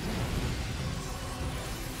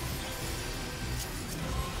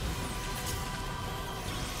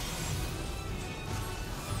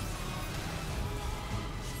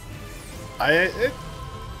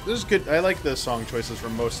 This is good. I like the song choices for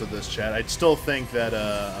most of this chat. I still think that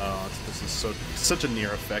this is such a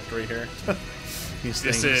near effect right here.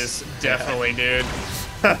 This is definitely, dude.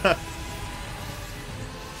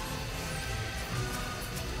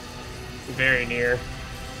 Very near.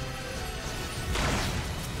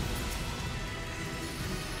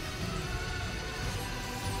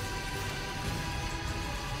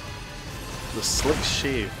 The slick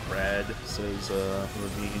shave, Brad, says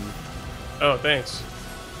Ravine. Oh, thanks.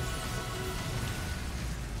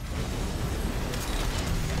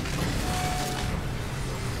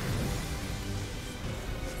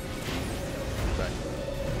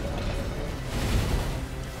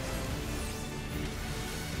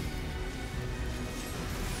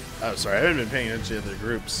 Oh, sorry, I haven't been paying attention to the other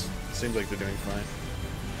groups. Seems like they're doing fine.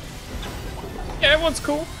 Yeah, everyone's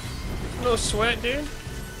cool. No sweat, dude.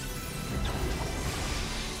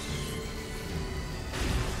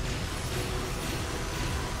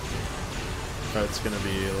 Oh, it's gonna be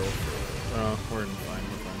a little... Oh, we're fine,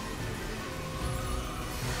 we're fine.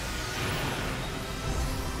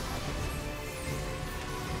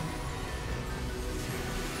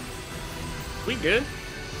 We good?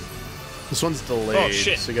 This one's delayed, oh,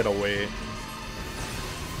 shit. So you gotta wait.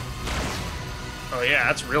 Oh yeah,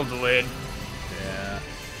 that's real delayed. Yeah.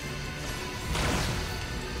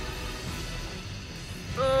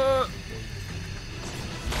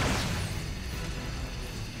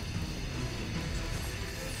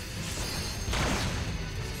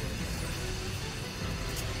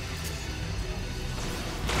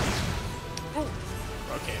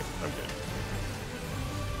 Okay, I'm good.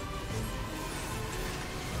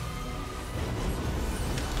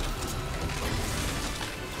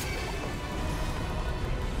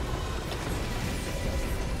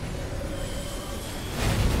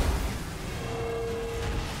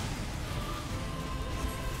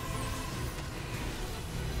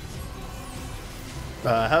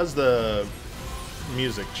 How's the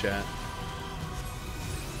music chat?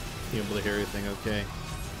 You able to hear everything okay?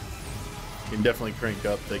 You can definitely crank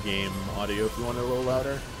up the game audio if you want it a little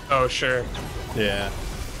louder. Oh, sure. Yeah.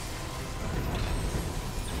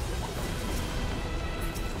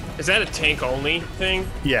 Is that a tank only thing?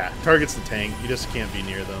 Yeah, targets the tank. You just can't be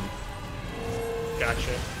near them.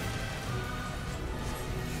 Gotcha.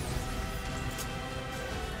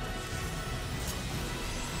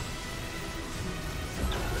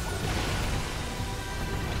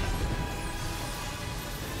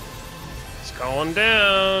 It's going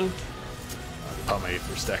down. Oh, my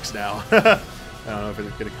for stacks now. I don't know if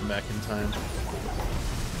it's gonna come back in time.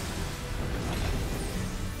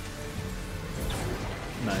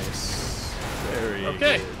 Nice. Very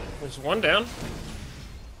okay. good. There's one down.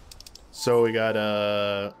 So we got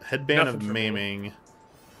Headband Nothing of for me. Maiming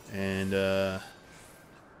and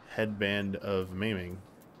Headband of Maiming.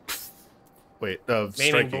 Wait, of Maiming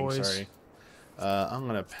Striking, boys. sorry. I'm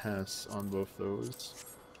gonna pass on both those.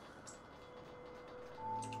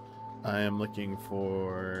 I am looking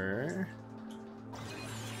for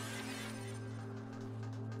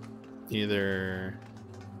either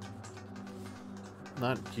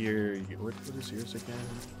not gear. What is yours again?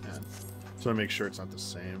 Yeah. So I make sure it's not the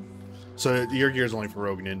same. So your gear is only for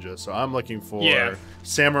Rogue Ninja. So I'm looking for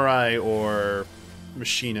Samurai or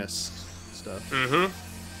Machinist stuff. Mm-hmm.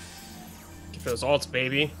 Get those alts,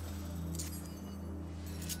 baby.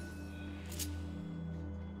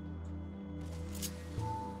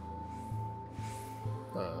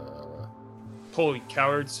 Holy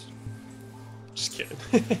cowards. Just kidding.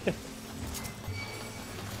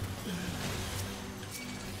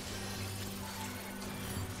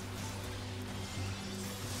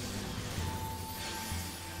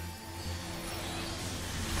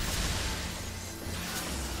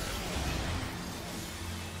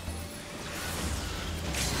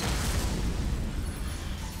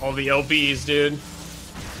 All the LBs, dude.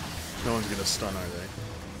 No one's gonna stun, are they?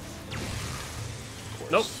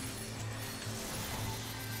 Nope.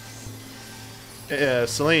 Yeah,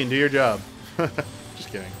 Celine, do your job. Just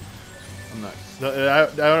kidding. I'm not. I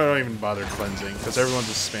don't even bother cleansing because everyone's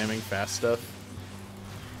just spamming fast stuff.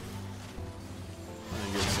 I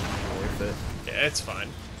think it's worth it. Yeah, it's fine.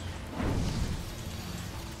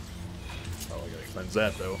 Oh, I gotta cleanse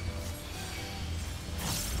that though.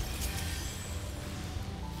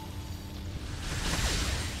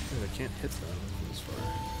 Dude, I can't hit them this far.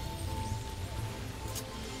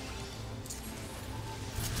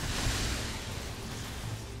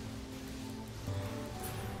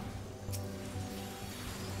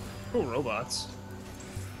 Cool robots.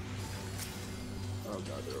 Oh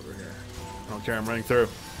god, they're over here. I don't care, I'm running through.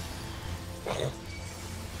 Alright.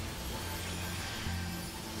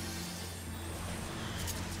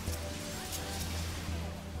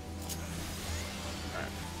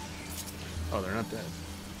 Oh, they're not dead.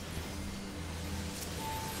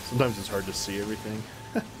 Sometimes it's hard to see everything.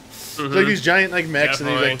 It's like these giant like mechs and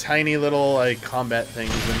these like tiny little like combat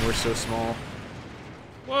things, and we're so small.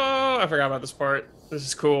 Whoa, I forgot about this part. This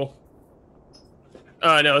is cool.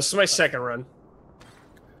 No, this is my second run.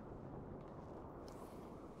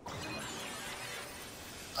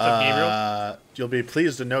 You'll be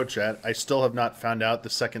pleased to note, chat, I still have not found out the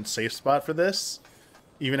second safe spot for this,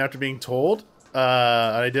 even after being told.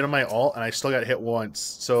 I did on my ult, and I still got hit once.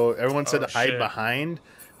 So everyone said to hide behind.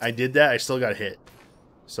 I did that. I still got hit.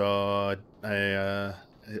 So I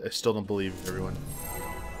still don't believe everyone.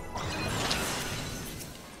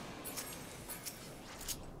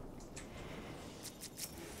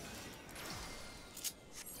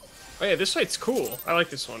 Oh yeah, this fight's cool. I like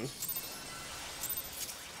this one.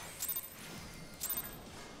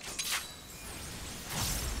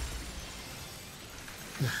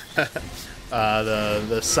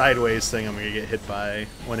 The sideways thing I'm gonna get hit by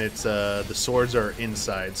when it's the swords are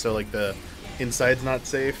inside, so like the inside's not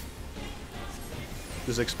safe.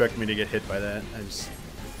 Just expect me to get hit by that.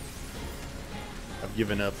 I've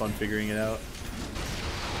given up on figuring it out.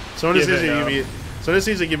 Someone just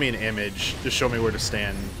needs to give me an image to show me where to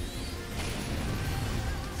stand.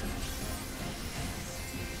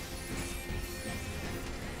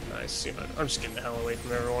 Nice. I'm just getting the hell away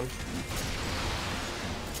from everyone.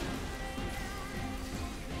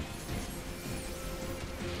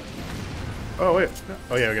 Oh wait.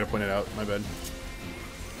 Oh yeah, I gotta point it out. My bad.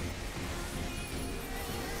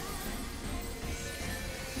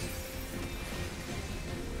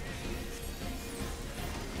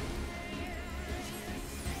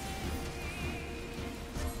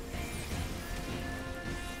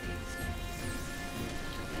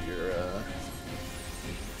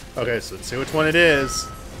 Okay, so let's see which one it is.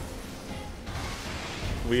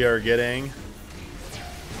 We are getting...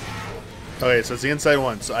 Okay, so it's the inside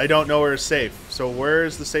one. So I don't know where it's safe. So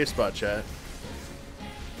where's the safe spot, chat?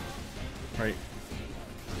 Right.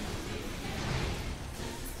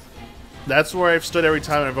 That's where I've stood every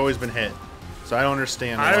time and I've always been hit. So I don't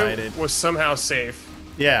understand why I did. Was somehow safe.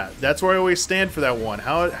 Yeah, that's where I always stand for that one.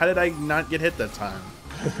 How did I not get hit that time?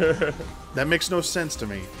 That makes no sense to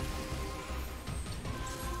me.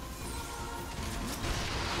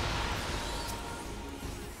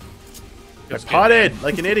 I potted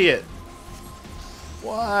like an idiot.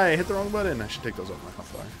 Why? I hit the wrong button. I should take those off my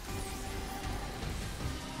hotbar.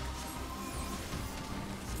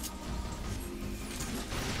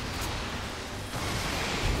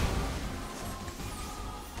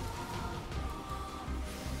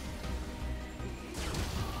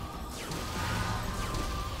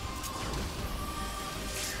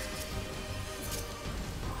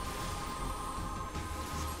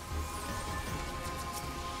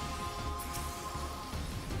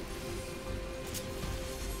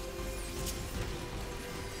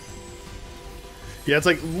 Yeah, it's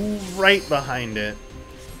like right behind it.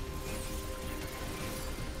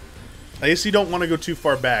 I guess you don't want to go too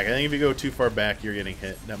far back. I think if you go too far back, you're getting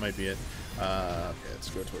hit. That might be it. Okay, let's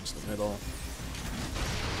go towards the middle.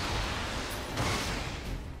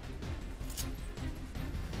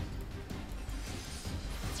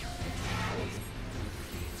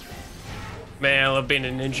 Man, I love being a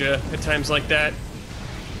ninja at times like that.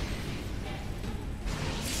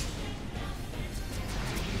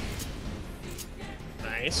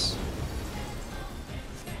 Nice.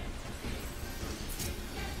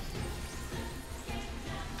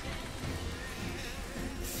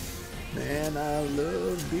 Man, I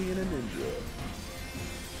love being a ninja.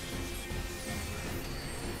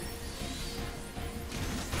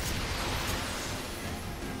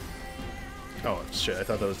 Oh shit, I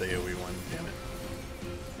thought that was the AoE one, damn it.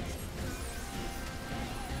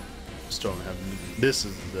 Still don't have. This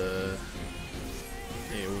is the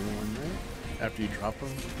A1, right? After you drop them?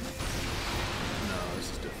 No,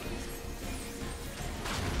 this is different.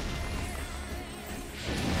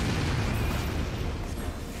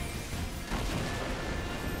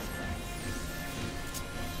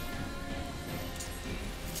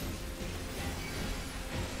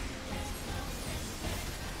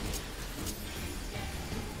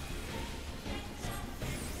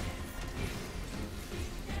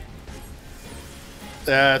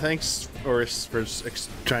 Thanks, Oris, for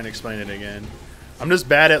trying to explain it again. I'm just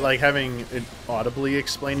bad at like having it audibly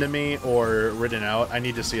explained to me or written out. I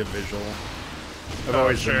need to see a visual. I've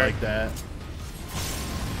always been like that.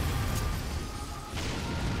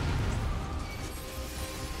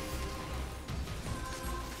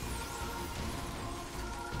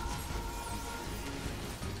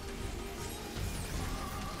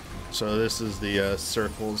 So this is the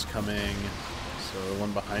circles coming. So the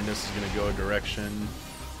one behind us is going to go a direction.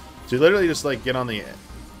 So you literally just like get on the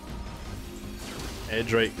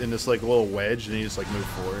edge right in this like little wedge and you just like move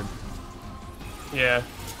forward. Yeah,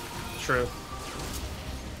 true.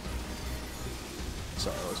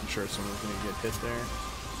 Sorry, I wasn't sure if someone was going to get hit there.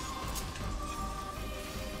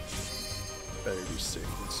 Better be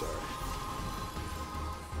safe than sorry.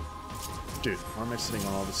 Dude, why am I sitting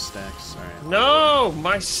on all the stacks? Alright. No!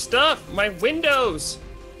 My stuff! My windows!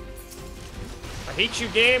 I hate you,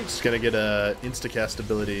 game. Just gotta get instacast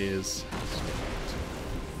abilities.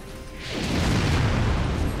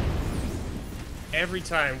 Every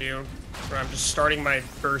time, dude. Where I'm just starting my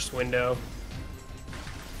burst window.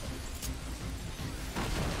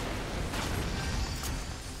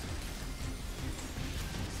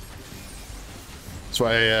 That's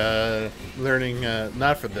why learning,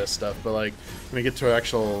 not for this stuff, but like when we get to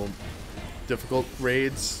actual difficult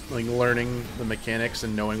raids, like learning the mechanics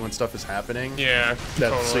and knowing when stuff is happening. Yeah, that's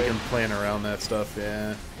totally. So you can plan around that stuff.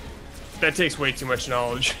 Yeah, that takes way too much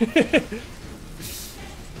knowledge. Okay.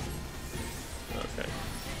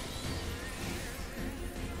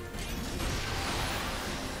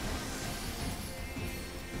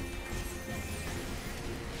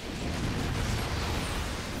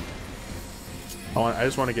 I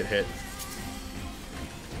just want to get hit.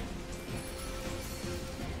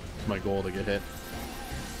 It's my goal to get hit.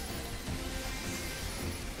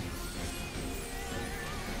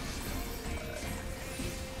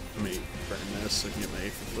 Let me burn this so I can get my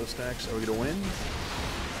 8 flow stacks. Are we gonna win?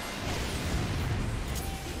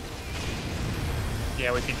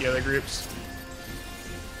 Yeah, we beat the other groups.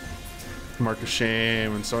 Mark of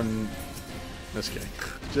shame and someone. Just kidding.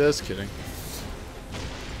 Just kidding.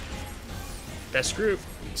 Best group.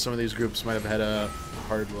 Some of these groups might have had a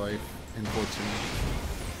hard life in 14.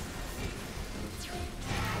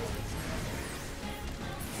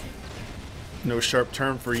 No sharp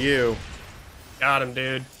turn for you. Got him,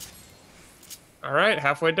 dude. Alright,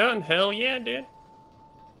 halfway done. Hell yeah, dude.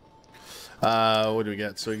 What do we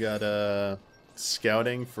got? So we got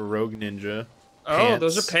scouting for Rogue Ninja. Oh, pants.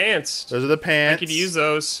 Those are pants. Those are the pants. I could use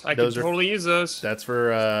those. I could totally use those. That's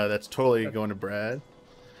for that's totally going to Brad.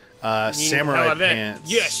 Samurai pants.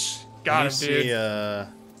 Yes, got him, dude.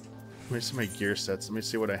 Let me see my gear sets. Let me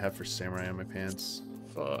see what I have for samurai on my pants.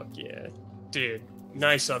 Fuck yeah, dude.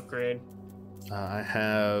 Nice upgrade. I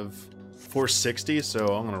have 460, so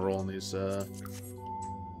I'm gonna roll on these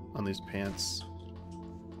pants.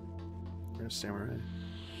 Where's samurai?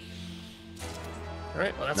 All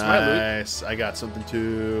right, well that's my loot. Nice. I got something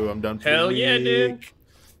too. I'm done for the Hell week. yeah, dude.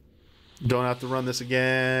 Don't have to run this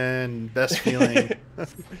again. Best feeling.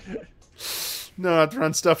 No, I have to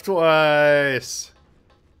run stuff twice.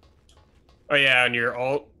 Oh yeah, on your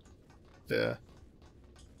alt. Yeah.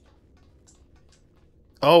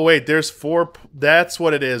 Oh wait, there's 4. That's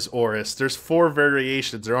what it is, Oris. There's 4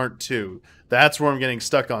 variations. There aren't 2. That's where I'm getting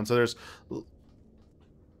stuck on. So there's.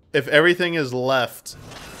 If everything is left.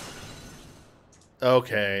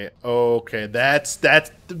 Okay,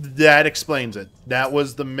 that explains it. That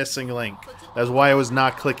was the missing link. That's why it was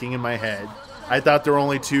not clicking in my head. I thought there were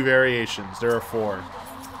only 2 variations. There are 4.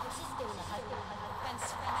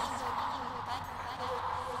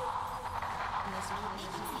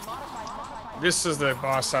 This is the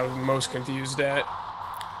boss I was most confused at.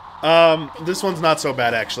 This one's not so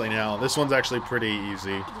bad actually now. This one's actually pretty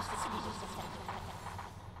easy.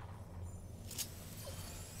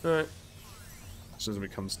 Alright. As soon as it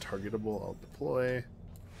becomes targetable, I'll deploy.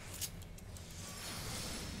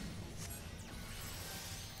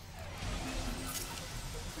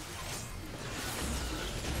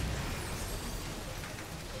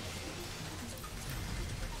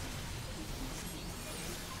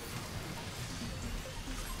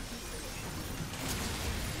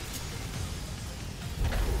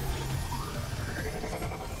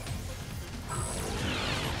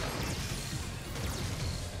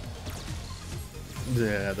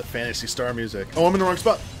 Yeah, the Fantasy Star music. Oh, I'm in the wrong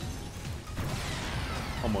spot.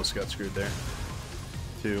 Almost got screwed there.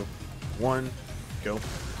 2, 1, go.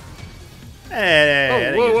 Hey,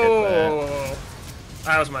 I didn't get hit by that. Whoa.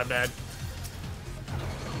 That was my bad.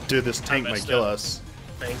 Dude, this tank might kill us.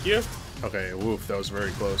 Thank you. Okay, woof, that was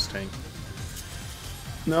very close, tank.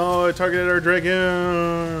 No, it targeted our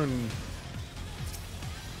dragoon.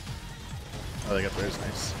 Oh, they got theirs,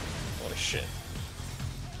 nice. Holy shit.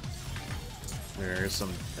 There's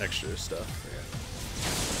some extra stuff.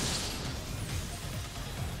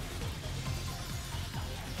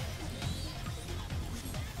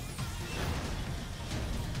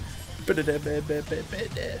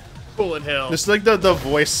 Bullet hell. Just like the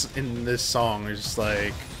voice in this song is just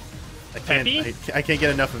like I can't get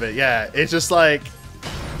enough of it. Yeah, it's just like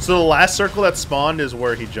so the last circle that spawned is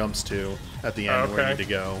where he jumps to at the end where you need to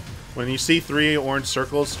go. When you see 3 orange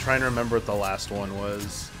circles, try and remember what the last one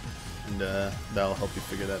was, and that'll help you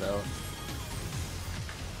figure that out.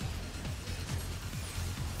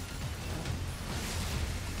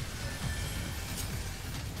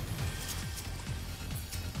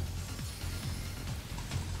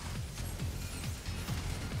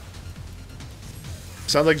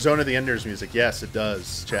 Sounds like Zone of the Enders music. Yes, it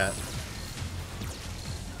does, chat.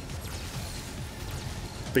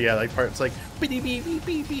 But yeah, like parts like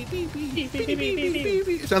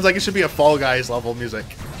sounds like it should be a Fall Guys level music.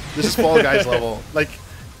 This is Fall Guys level. Like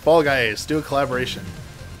Fall Guys, do a collaboration.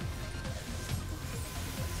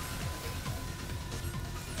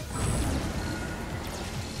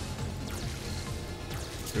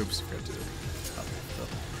 Oops, forgot to.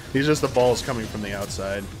 These are just the balls coming from the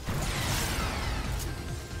outside.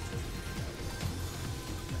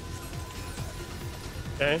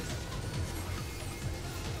 Okay.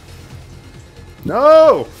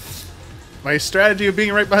 No! My strategy of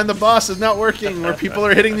being right behind the boss is not working, where people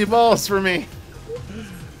are hitting the balls for me.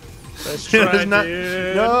 Let's try, not,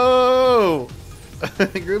 dude. No!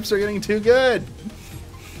 The groups are getting too good.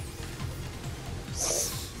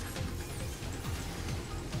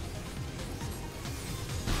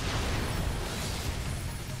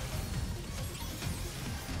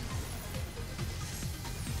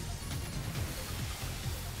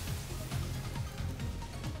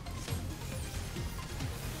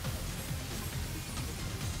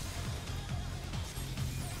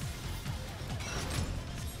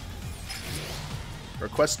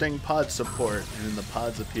 Requesting pod support, and then the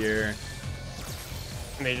pods appear.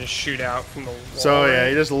 And they just shoot out from the wall. So yeah,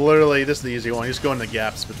 you just literally, this is the easy one. You just go in the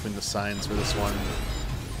gaps between the signs for this one.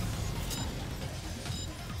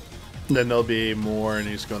 And then there'll be more, and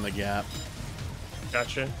you just go in the gap.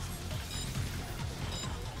 Gotcha.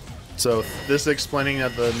 So this is explaining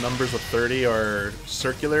that the numbers with 30 are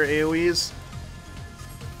circular AoEs.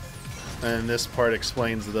 And this part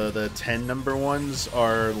explains the 10 number ones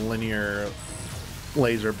are linear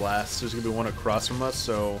laser blasts. There's gonna be one across from us,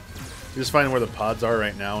 so you just find where the pods are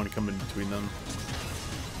right now and come in between them.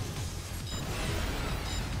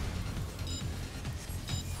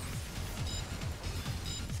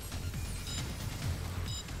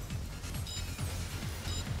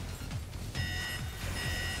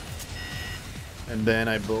 And then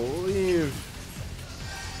I believe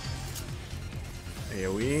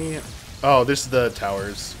AoE. Oh, this is the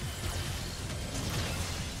towers.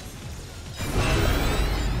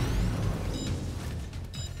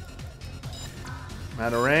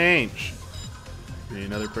 Out of range. Be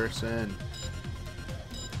another person.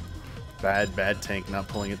 Bad tank, not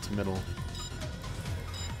pulling it to middle.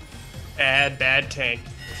 Bad tank.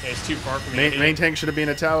 Okay, it's too far from me. Main tank should have been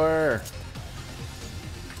a tower.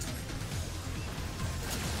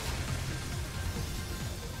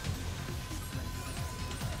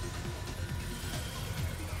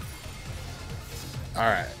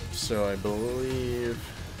 Alright, so I believe.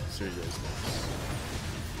 Let's see what you guys next.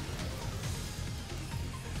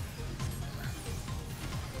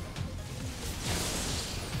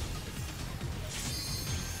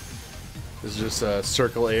 This is just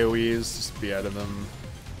circle AoEs, just be out of them.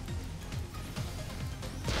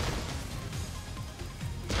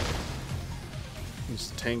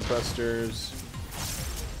 Just tank busters.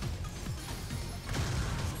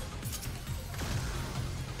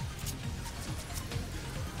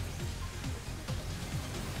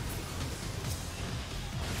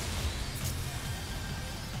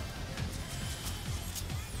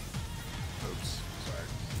 Oops, sorry.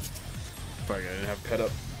 Fuck, I didn't have cut up.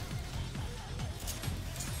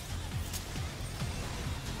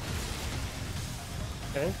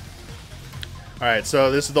 Okay. Alright,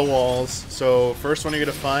 so this is the walls. So first one you're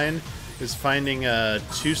going to find is finding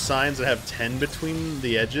 2 signs that have 10 between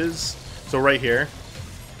the edges. So right here.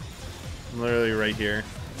 Literally right here.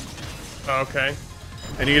 Okay.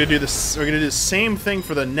 And you're gonna do this. We're gonna do the same thing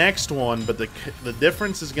for the next one, but the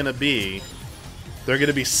difference is gonna be they're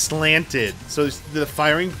gonna be slanted. So the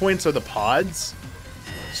firing points are the pods.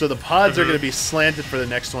 So the pods are gonna be slanted for the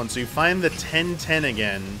next one. So you find the 10-10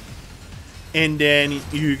 again, and then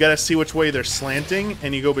you gotta see which way they're slanting,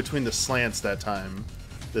 and you go between the slants that time.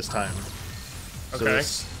 This time. So Okay.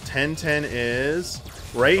 this 10-10 is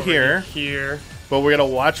right here. Here. But we're gonna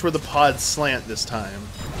watch where the pods slant this time.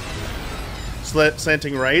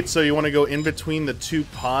 Slanting right, so you want to go in between the two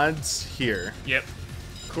pods here. Yep.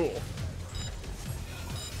 Cool.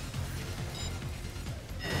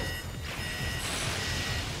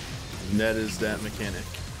 And that is that mechanic.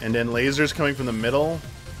 And then lasers coming from the middle.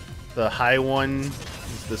 The high one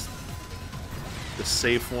is this, the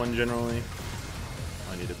safe one generally.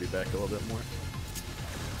 I need to be back a little bit more.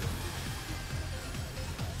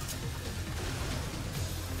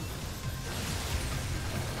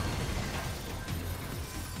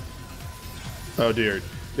 Oh dear.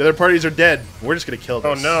 The other parties are dead. We're just gonna kill this.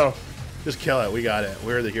 Oh no. Just kill it. We got it.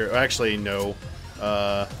 We're the hero. Actually, no.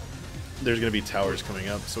 There's gonna be towers coming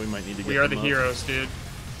up, so we might need to get them up. We are the heroes, dude.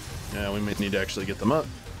 Yeah, we might need to actually get them up.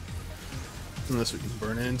 Unless we can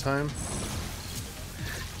burn it in time.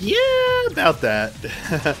 Yeah, about that.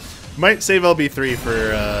 Might save LB3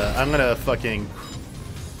 for, I'm gonna fucking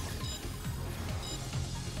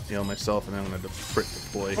heal myself, and I'm gonna crit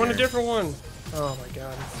deploy On here. a different one. Oh my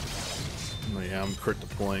god. Oh yeah, I'm crit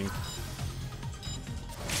deploying.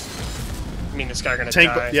 I mean, this guy gonna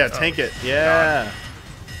Tank, die. yeah, Oh, tank it. Yeah. God.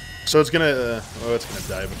 So it's gonna, oh, it's gonna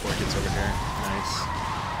die before it gets over here. Nice.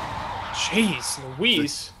 Jeez,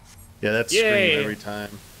 Louise. Yeah, that's Yay. scream every time.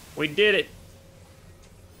 We did it.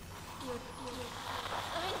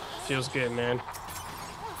 Feels good, man.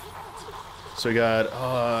 So we got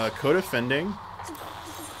coat offending.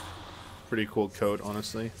 Pretty cool coat,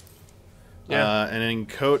 honestly. Yeah. And then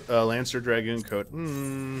coat, Lancer Dragoon coat.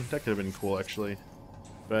 That could have been cool, actually.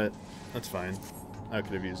 But that's fine. I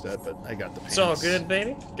could have used that, but I got the pants. It's all good,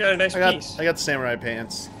 baby. Got a nice piece. I got the samurai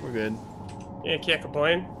pants. We're good. Yeah, can't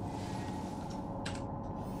complain.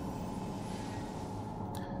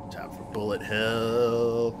 Time for bullet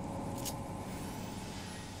hell.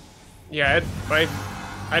 Yeah, I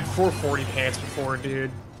had 440 pants before,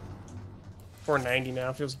 dude. 490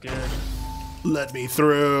 now, feels good. Let me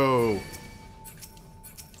through.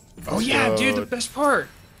 Oh yeah, dude, the best part.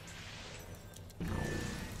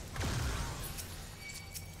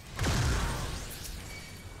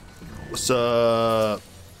 What's up?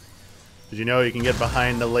 Did you know you can get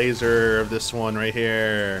behind the laser of this one right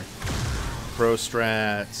here? Pro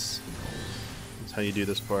strats. That's how you do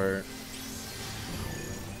this part.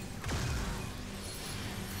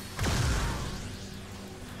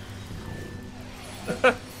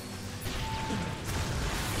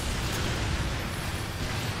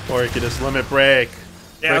 Or you could just limit break.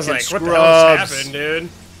 Yeah, I was like, what the hell just happened, dude?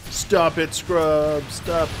 Stop it, scrub.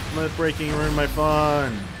 Stop limit breaking and ruin my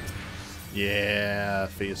fun. Yeah,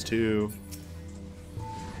 phase 2.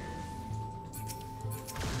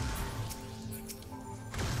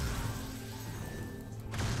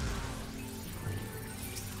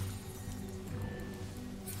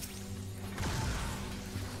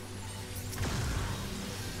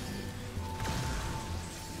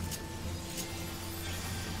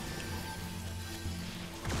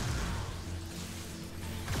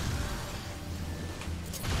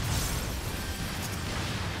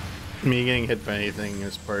 Me getting hit by anything in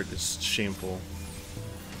this part is shameful.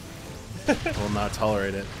 I will not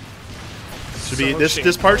tolerate it. Should be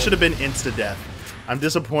this part should have been insta death. I'm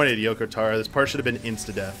disappointed, Yoko Taro. This part should have been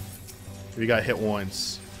insta death. We got hit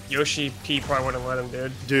once. Yoshi P probably wouldn't let him,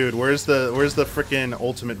 dude. Dude, where's the freaking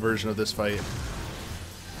ultimate version of this fight?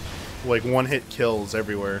 Like one hit kills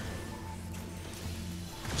everywhere.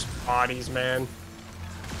 Just bodies, man.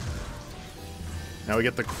 Now we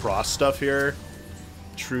get the cross stuff here.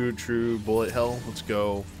 True bullet hell. Let's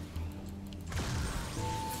go.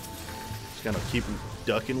 Just gotta keep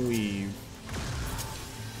duck and weave.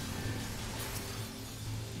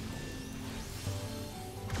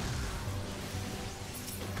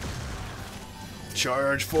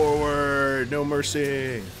 Charge forward, no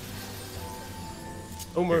mercy.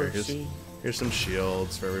 Oh mercy. Here's some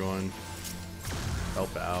shields for everyone.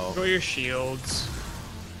 Help out. Go your shields.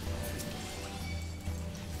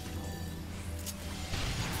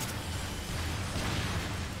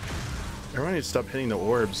 Everyone needs to stop hitting the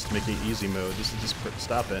orbs to make it easy mode. Just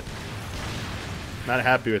stop it. Not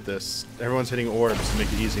happy with this. Everyone's hitting orbs to make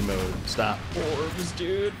it easy mode. Stop. Orbs,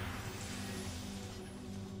 dude.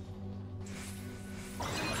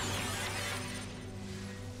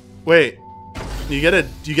 Wait. You get a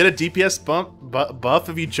DPS buff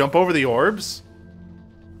if you jump over the orbs?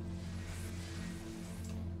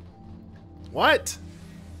 What?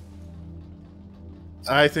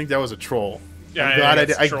 I think that was a troll. Yeah, I'm glad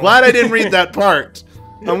it's a troll. glad I didn't read that part.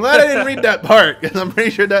 I'm glad I didn't read that part because I'm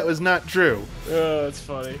pretty sure that was not true. Oh, that's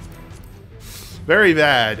funny. Very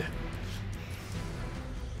bad.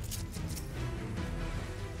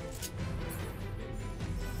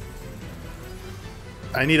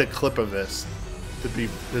 I need a clip of this to be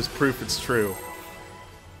as proof it's true.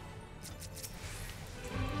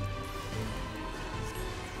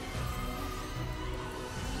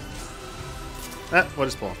 Ah, what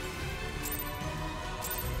is ball?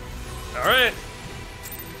 All right.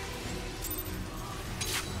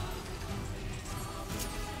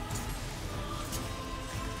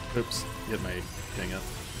 Oops, get my thing up.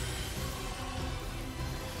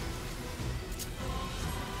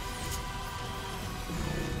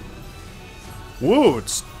 Whoa,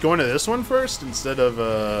 it's going to this one first instead of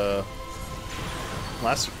the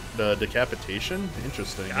decapitation.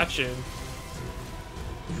 Interesting. Gotcha.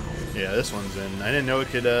 Yeah, this one's in. I didn't know it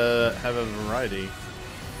could have a variety.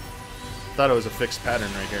 Thought it was a fixed pattern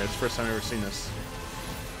right here. It's the first time I've ever seen this.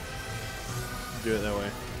 Do it that way.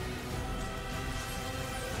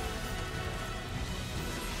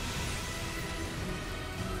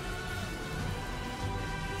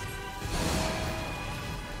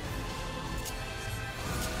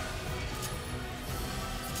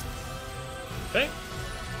 Okay.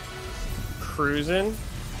 Cruising.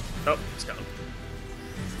 Oh, it's gone.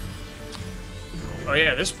 Oh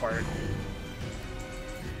yeah, this part.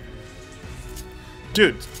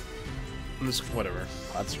 Dude. This, whatever.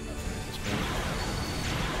 That's from this point.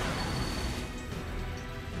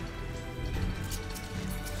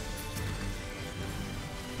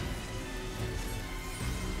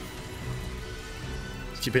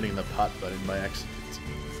 Keep hitting the pot button by accident.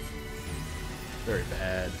 Very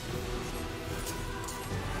bad.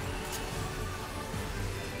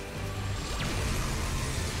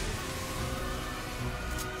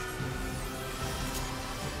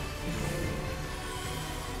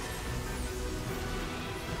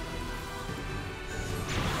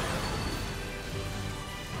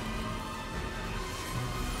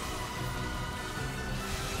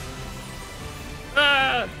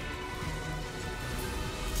 Ah!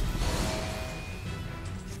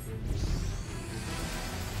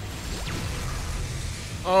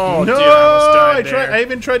 Oh, no! dude, I almost died there. I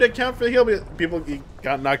even tried to account for the heal, but people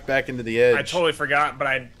got knocked back into the edge. I totally forgot, but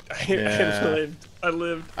I lived. I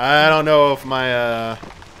lived. I don't know if my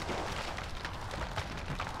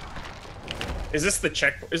Is this the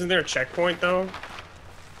check? Isn't there a checkpoint though?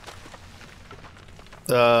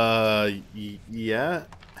 yeah,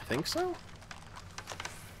 I think so.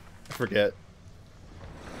 I forget.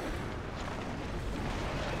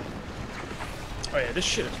 Oh yeah, this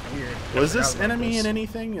shit is weird. Was this enemy in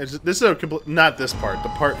anything? This is a not this part.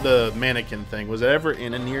 The mannequin thing. Was it ever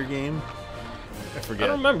in a near game? I forget. I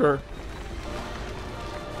don't remember.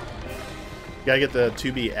 Gotta get the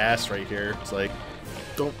 2B ass right here. It's like,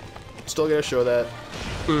 don't. Still gotta show that.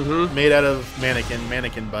 Mm-hmm. Made out of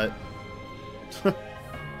mannequin butt.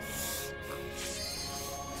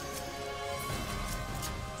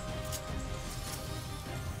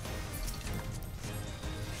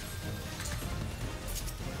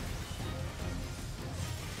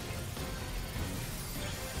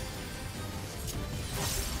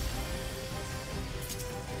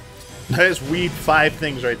 I just weed 5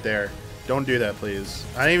 things right there. Don't do that, please.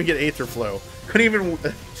 I didn't even get Aether Flow. Couldn't even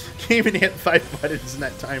can't even hit 5 buttons in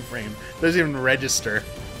that time frame. Doesn't even register.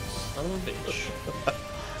 Son of a bitch.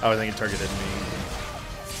 Oh, I think it targeted me.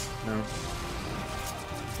 No.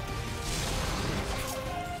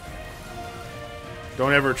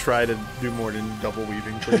 Don't ever try to do more than double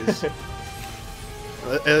weaving, please.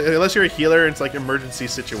 Unless you're a healer, it's like emergency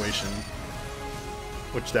situation,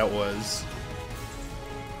 which that was.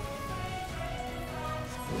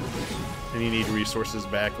 And you need resources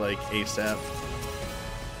back like ASAP.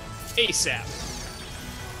 ASAP.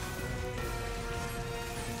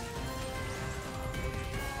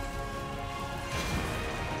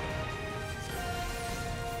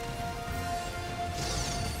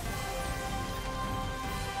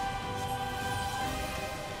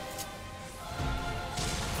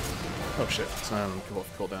 Oh shit, it's not on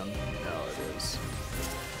cooldown. No, it is.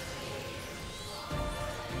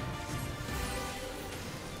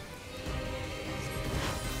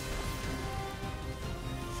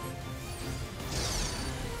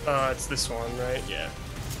 It's this one, right? Yeah.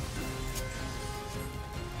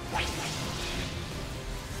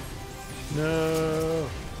 No.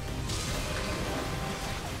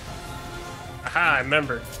 Aha, I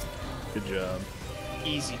remember. Good job.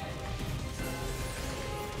 Easy.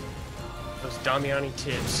 Those Damiani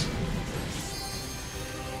tits.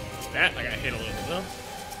 That I got hit a little bit though.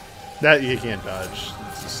 That you can't dodge.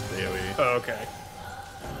 It's just AoE. Oh, okay.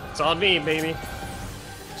 It's on me, baby.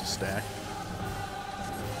 It's a stack.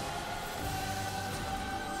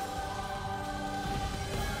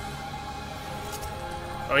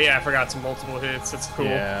 Oh yeah, I forgot some multiple hits. That's cool.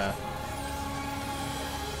 Yeah.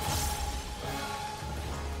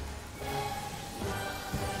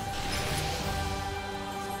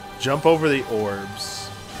 Jump over the orbs.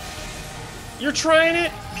 You're trying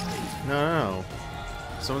it? No.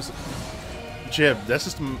 Someone's. Jib, that's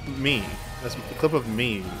just me. That's a clip of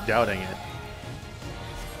me doubting it.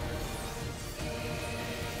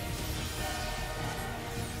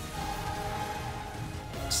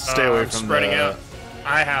 Stay away from spreading out.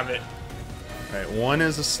 I have it. Alright, one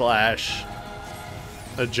is a slash,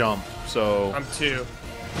 a jump, so. I'm 2.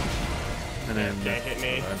 And then. Can't hit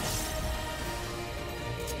me.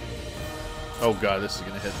 Oh god, this is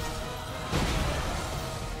gonna hit.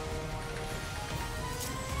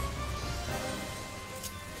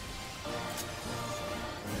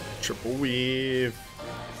 Triple weave.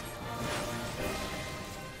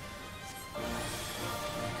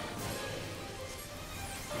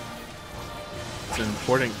 It's an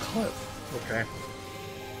important clip. Okay.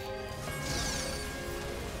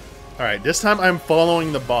 Alright, this time I'm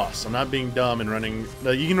following the boss. I'm not being dumb and running.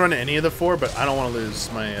 You can run any of the 4, but I don't want to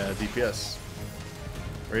lose my DPS.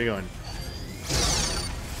 Where are you going?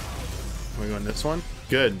 Are we going this one?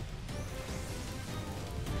 Good.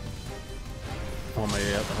 I want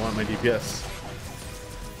my DPS.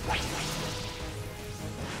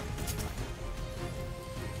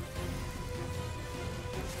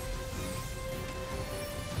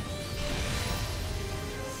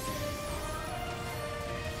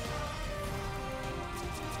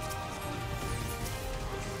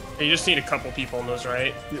 You just need a couple people in those,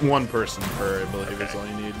 right? One person per, I believe, Okay. is all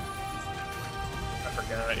you need. I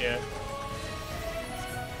forgot, yeah.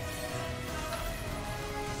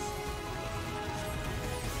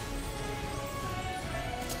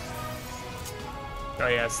 Oh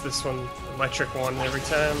yeah, it's this one, electric one every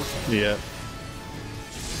time. Yeah.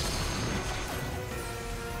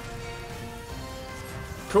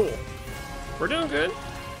 Cool. We're doing good.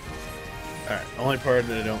 Alright, only part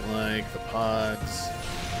that I don't like, the pods.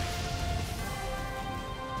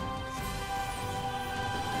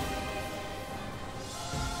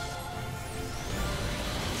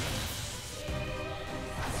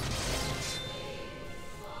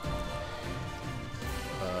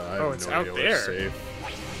 Oh, it's out there. Safe.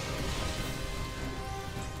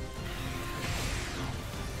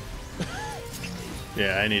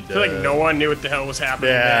 Yeah, I need to. I feel like no one knew what the hell was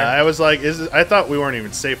happening Yeah, there. I was like, I thought we weren't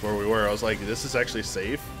even safe where we were. I was like, this is actually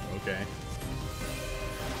safe? Okay.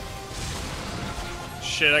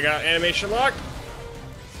 Shit, I got animation locked.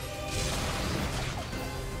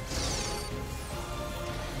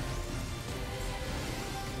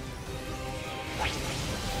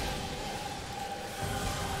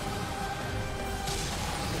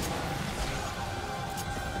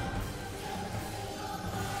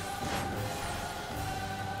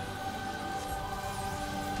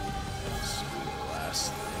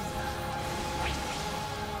 Last thing.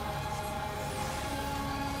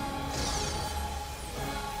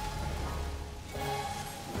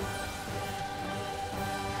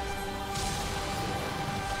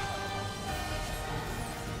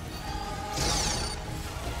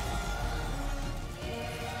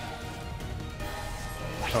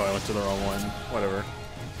 Oh, I went to the wrong one. Whatever.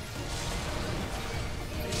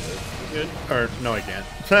 Good. Or, no, I can't.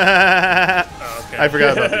 Oh, okay. I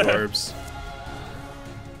forgot about the orbs.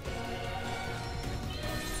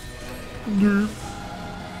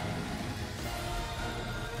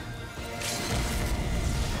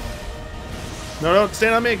 No, don't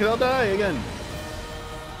stand on me, because I'll die again.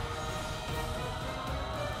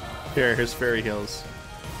 Here's fairy heals.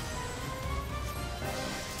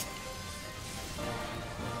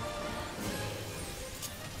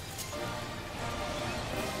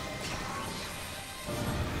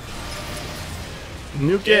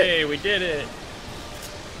 Nuke it! Yay, we did it.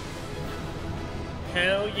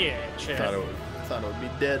 Hell yeah, Chad. Thought it would be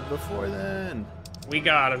dead before then. We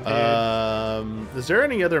got him, dude. Is there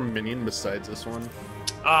any other minion besides this one?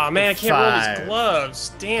 Aw, man, I can't roll 5. these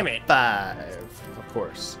gloves. Damn it. 5. Of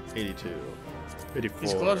course. 82. 84.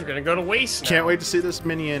 These gloves are gonna go to waste now. Can't wait to see this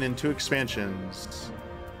minion in 2 expansions.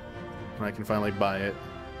 When I can finally buy it.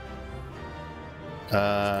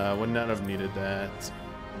 Would not have needed that.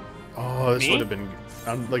 Oh, this Me? would have been...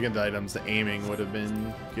 I'm looking at the items. The aiming would have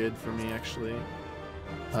been good for me actually.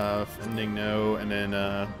 Fending no, and then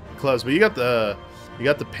gloves. But you got the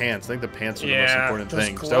pants. I think the pants are the most important those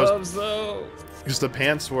thing. Gloves though. Because the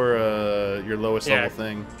pants were your lowest level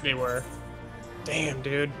thing. They were. Damn,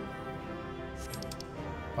 dude.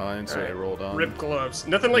 Fine, so I rolled on. Rip gloves.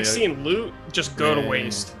 Nothing like seeing loot just go to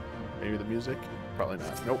waste. Maybe the music? Probably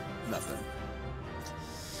not. Nope, nothing.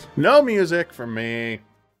 No music for me.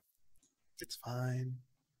 It's fine.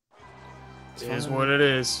 It is what it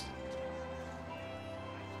is.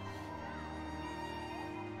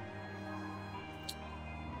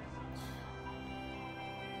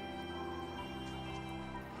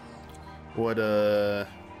 What,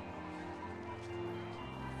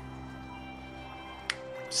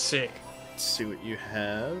 Sick. Let's see what you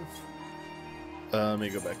have. Let me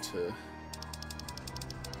go back to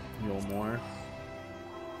Yulmore.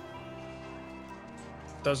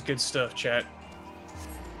 That was good stuff, chat.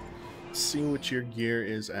 See what your gear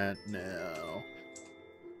is at now.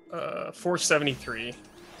 473.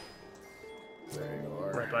 There you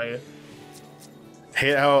are. Right by you.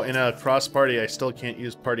 Hate how in a cross party I still can't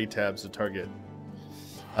use party tabs to target.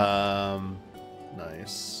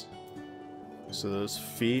 Nice. So those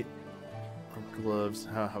feet, gloves.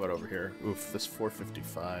 How about over here? Oof, this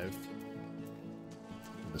 455.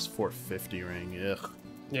 This 450 ring. Ugh.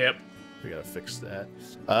 Yep. We gotta fix that.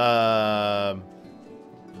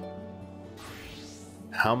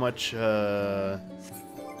 How much? What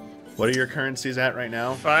are your currencies at right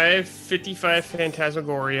now? 555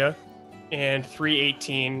 Phantasmagoria and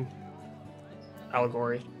 318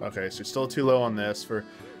 Allegory. Okay, so you're still too low on this for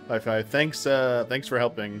 5.5. Thanks for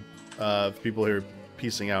helping the people who are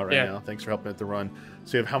piecing out right now. Thanks for helping at the run.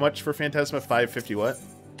 So you have how much for Phantasma? 550 what?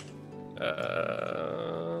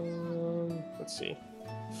 Let's see.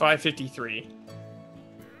 553.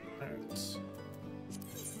 Alright. So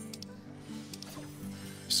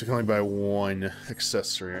you can only buy one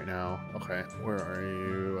accessory right now. Okay, where are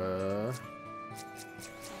you?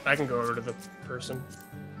 I can go over to the person.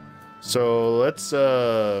 So let's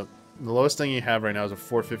the lowest thing you have right now is a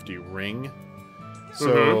 450 ring.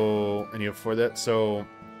 So and you have for that. So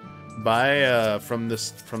buy from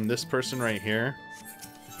this person right here.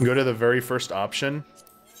 Go to the very first option.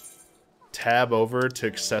 Tab over to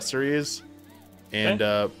accessories, and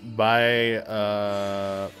buy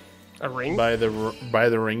a ring. Buy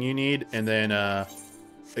the ring you need, and then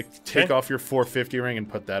take off your 450 ring and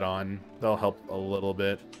put that on. That'll help a little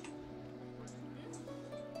bit.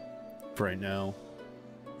 For right now.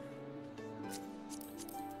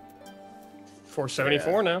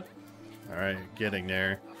 474 now. All right, getting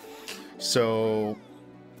there. So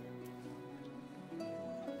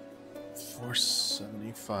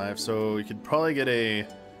 475. So you could probably get a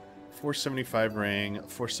 475 ring,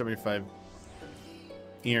 475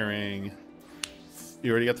 earring.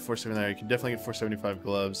 You already got the 479. You can definitely get 475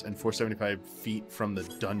 gloves and 475 feet from the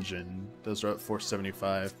dungeon. Those are at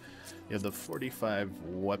 475. You have the 45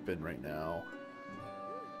 weapon right now.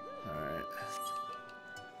 All right.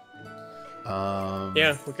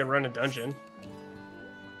 Yeah, we can run a dungeon.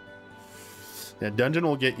 Yeah, dungeon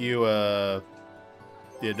will get you.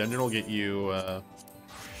 Dungeon will get you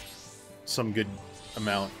some good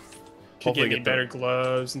amount. Could get me better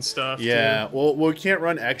gloves and stuff. Yeah, well, we can't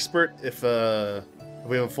run expert if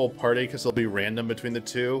we have a full party because it'll be random between the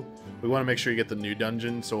two. We want to make sure you get the new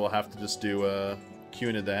dungeon, so we'll have to just do queue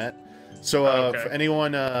into that. So for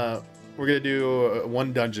anyone, we're gonna do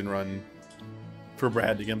one dungeon run for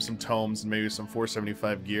Brad to get him some tomes and maybe some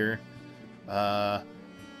 475 gear. So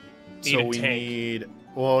we need.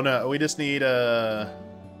 Well, no, we just need.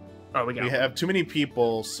 We have too many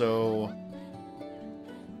people, so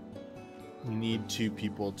we need 2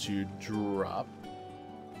 people to drop.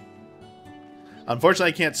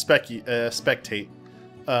 Unfortunately, I can't spectate.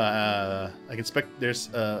 I can there's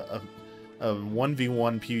a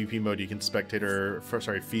 1v1 PvP mode you can spectate, or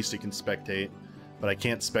feast you can spectate, but I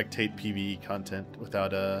can't spectate PvE content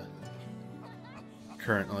without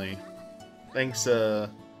currently. Thanks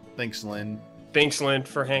Lynn. Thanks Lynn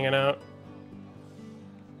for hanging out.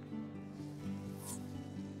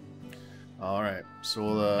 All right, so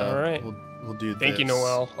we'll do. Thank you,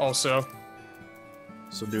 Noel. Also,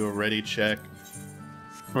 so do a ready check.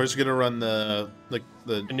 We're just gonna run the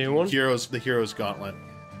new one, the heroes Gauntlet.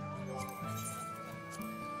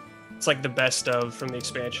 It's like the best of from the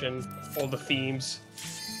expansion, all the themes.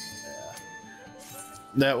 Yeah.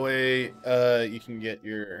 That way, you can get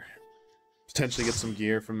potentially get some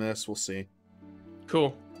gear from this. We'll see.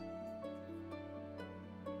 Cool.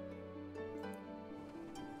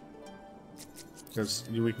 Because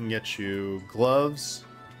we can get you gloves,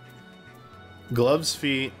 Gloves,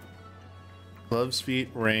 feet,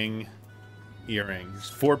 ring, earrings.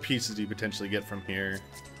 4 pieces you potentially get from here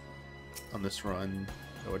on this run.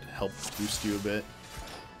 That would help boost you a bit.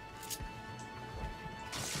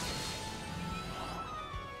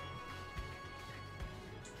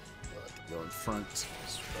 Go in front.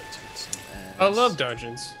 I love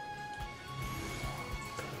dungeons.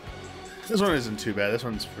 This one isn't too bad. This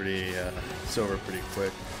one's pretty, it's over pretty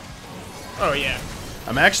quick. Oh, yeah.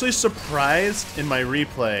 I'm actually surprised in my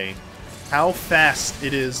replay how fast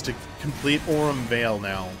it is to complete Aurum Vale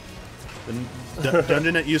now. The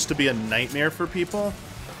dungeon that used to be a nightmare for people.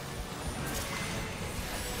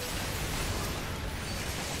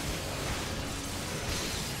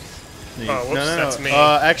 Oh, whoops, that's me.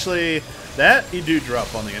 Actually, that you do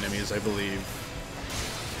drop on the enemies, I believe.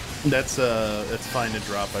 That's fine to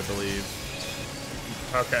drop, I believe.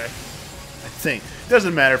 Okay. I think. It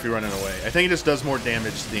doesn't matter if you're running away. I think it just does more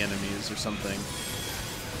damage to the enemies or something.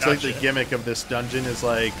 It's like the gimmick of this dungeon is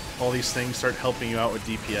like all these things start helping you out with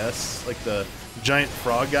DPS. Like the giant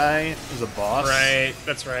frog guy is a boss. Right,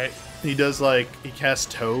 that's right. He does like, he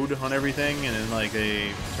casts Toad on everything and then like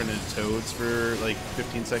they turn into toads for like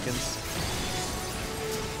 15 seconds.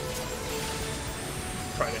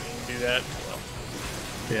 Probably didn't even do that. Well.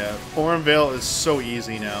 Yeah, Aurum Vale is so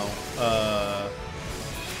easy now.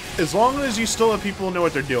 As long as you still have people who know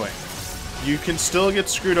what they're doing. You can still get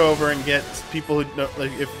screwed over and get people who know,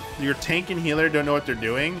 like if your tank and healer don't know what they're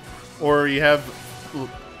doing, or you have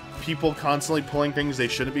people constantly pulling things they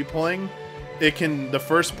shouldn't be pulling, the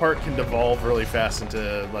first part can devolve really fast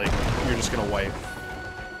into like you're just gonna wipe.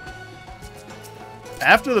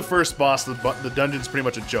 After the first boss, the dungeon's pretty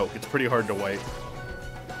much a joke. It's pretty hard to wipe.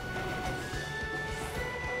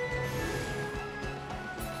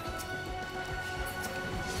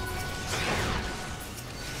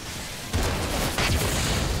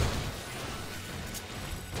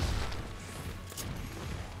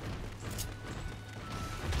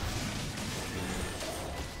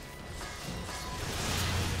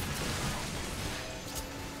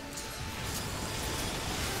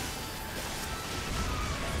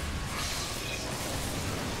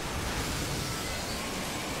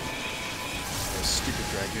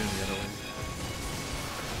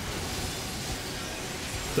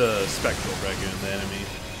 The Spectral Dragoon, the enemy.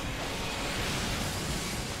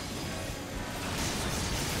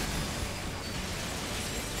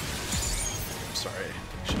 Sorry,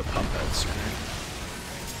 should have popped that sooner.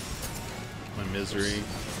 My misery.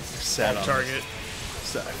 Sat on target.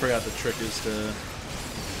 I forgot the trick is to.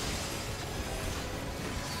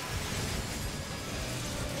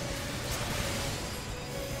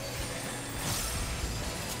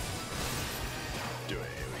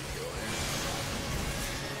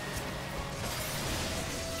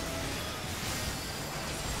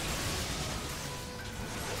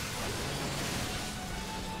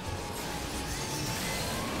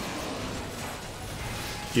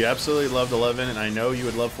 You absolutely loved 11, and I know you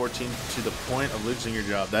would love 14 to the point of losing your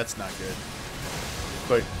job. That's not good.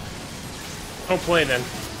 But don't play then.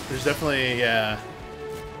 There's definitely, yeah.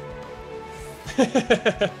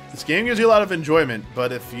 This game gives you a lot of enjoyment,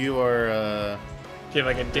 but if you are, if you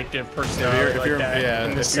have like addictive personality like that, yeah,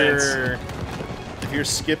 in the sense. If you're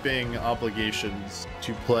skipping obligations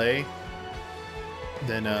to play,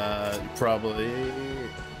 then probably,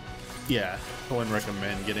 yeah, I wouldn't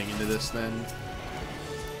recommend getting into this then.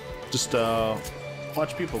 Just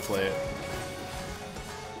watch people play it.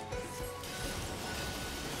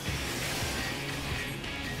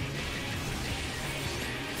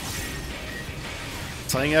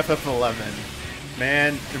 Playing FF11.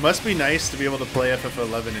 Man, it must be nice to be able to play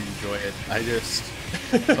FF11 and enjoy it. I just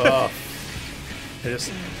I just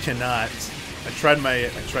cannot. I tried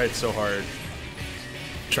so hard.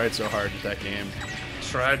 Tried so hard with that game.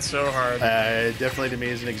 Tried so hard. Definitely to me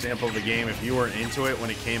is an example of a game. If you weren't into it when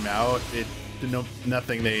it came out,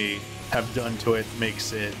 nothing they have done to it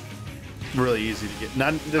makes it really easy to get.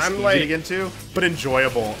 Not just easy to get into, but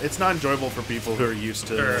enjoyable. It's not enjoyable for people who are used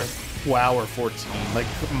to WoW or 14. Like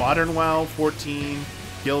modern WoW, 14,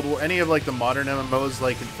 Guild War, any of like the modern MMOs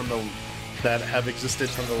like from that have existed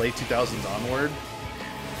from the late 2000s onward.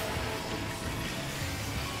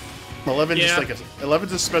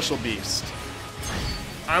 11's a special beast.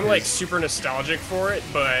 I'm like super nostalgic for it,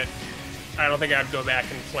 but I don't think I'd go back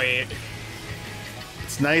and play it.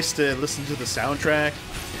 It's nice to listen to the soundtrack.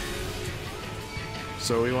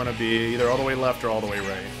 So we want to be either all the way left or all the way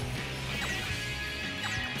right.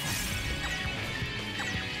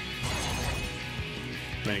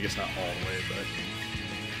 I mean, I guess not all the way, but...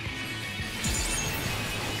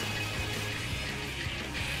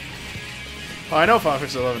 Oh, I know Final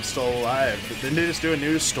Fantasy XI is still alive, but didn't they just do a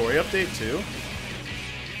new story update too?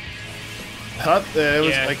 I thought it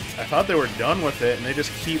was like I thought they were done with it, and they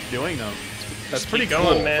just keep doing them. That's pretty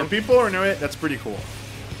cool, man. For people who are new it, that's pretty cool.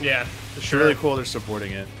 Yeah, for sure. It's really cool they're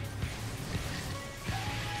supporting it.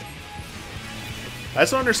 I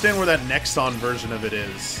just don't understand where that Nexon version of it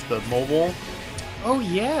is. The mobile. Oh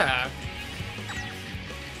yeah.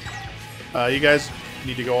 You guys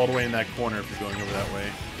need to go all the way in that corner if you're going over that way.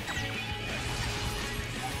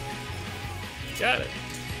 Got it.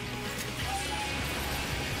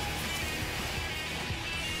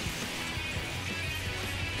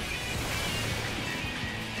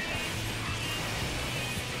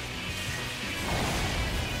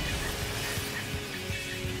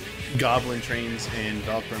 Goblin trains and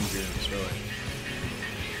Valkyrie goons, really.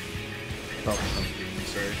 Valkyrie goons,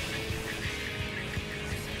 sorry.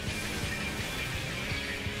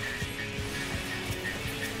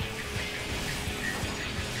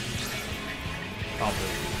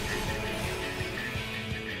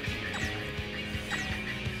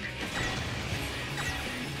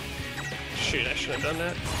 Shoot, I should have done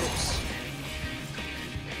that. Oops.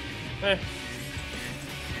 Eh.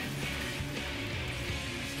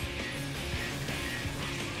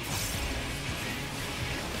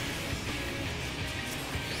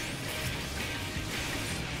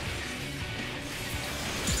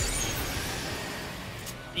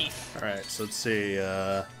 Alright, so let's see,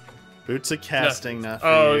 boots of casting, not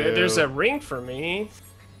for you. There's a ring for me.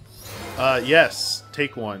 Yes,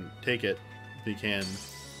 take one. Take it, if you can.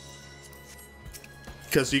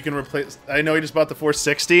 Because you can replace... I know you just bought the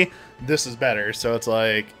 460. This is better, so it's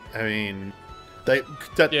like... I mean... That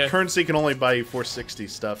currency can only buy you 460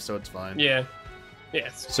 stuff, so it's fine. Yeah. Yeah,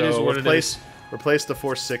 so it is what replace the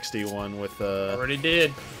 460 one with... Already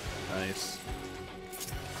did. Nice.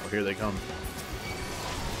 Oh, here they come.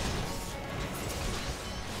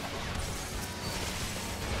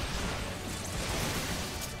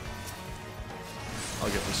 I'll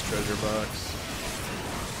get this treasure box.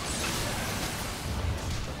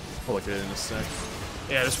 I'll look at it in a sec.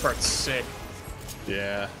 Yeah, this part's sick.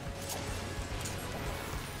 Yeah.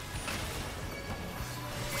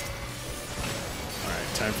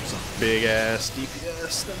 Alright, time for some big ass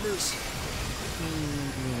DPS numbers.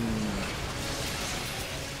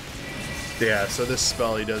 Yeah, so this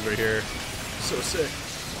spell he does right here, so sick.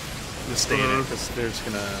 Just stay in it because they're just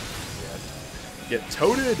gonna get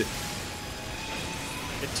toted.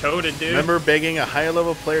 Get toted, dude. Remember begging a higher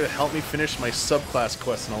level player to help me finish my subclass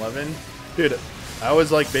quest in 11? Dude, I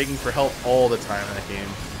was like begging for help all the time in that game.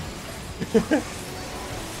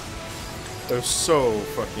 It was so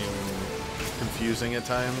fucking confusing at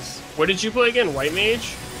times. What did you play again? White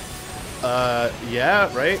Mage?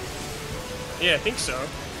 Yeah, right? Yeah, I think so.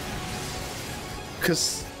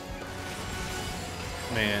 Because,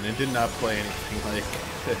 man, it did not play anything like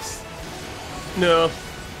this. No.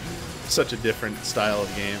 Such a different style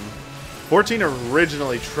of game. 14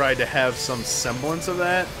 originally tried to have some semblance of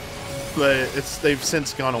that, but they've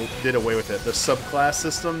since did away with it. The subclass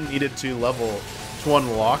system needed to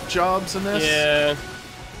unlock jobs in this. Yeah.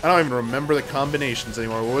 I don't even remember the combinations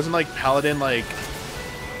anymore. It wasn't like Paladin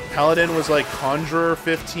Paladin was like Conjurer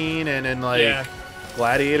 15 and then like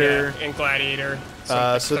Gladiator. Yeah, and Gladiator.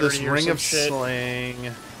 So this Ring of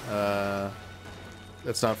Slaying,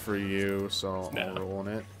 that's not for you, so I'll roll on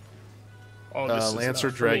it. Lancer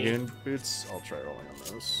Dragoon boots, I'll try rolling on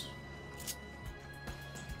those.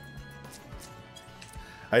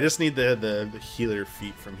 I just need the healer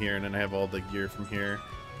feat from here, and then I have all the gear from here.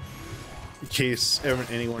 In case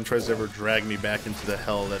anyone tries to ever drag me back into the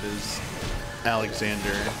hell that is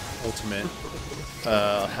Alexander Ultimate.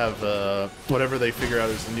 I'll have whatever they figure out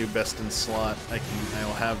is the new best in slot.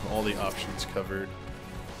 I'll have all the options covered.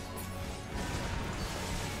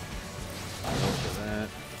 For that.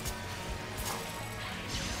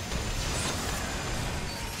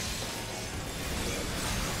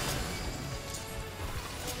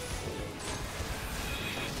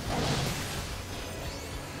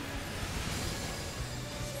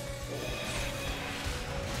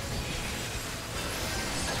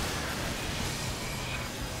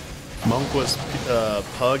 Monk was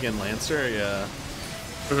Pug and Lancer, yeah.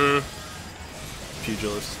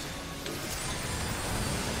 Pugilist.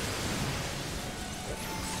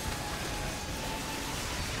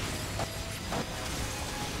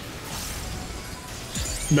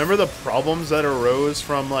 Remember the problems that arose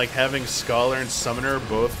from like having Scholar and Summoner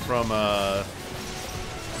both from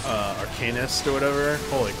Arcanist or whatever?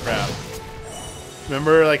 Holy crap.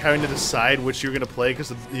 Remember like having to decide which you were going to play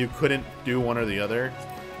because you couldn't do one or the other?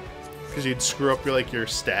 Because you'd screw up your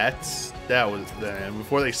stats. That was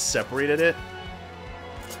before they separated it.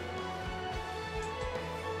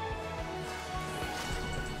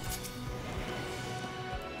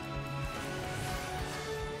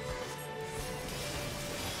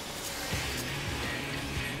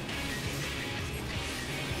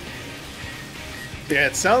 Yeah,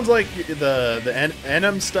 it sounds like the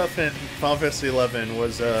NM stuff in Final Fantasy XI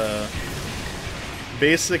was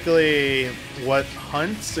basically what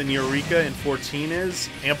Hunts and Eureka in 14 is,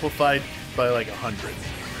 amplified by like 100.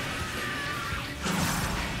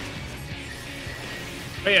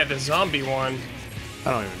 Oh yeah, the zombie one.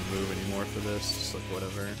 I don't even move anymore for this, just like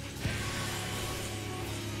whatever.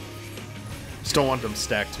 Just don't want them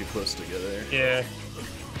stacked too close together. Yeah.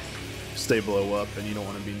 Just they blow up and you don't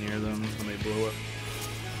want to be near them when they blow up.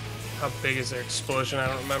 How big is their explosion? I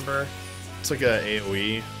don't remember. It's like a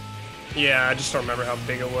AoE. Yeah, I just don't remember how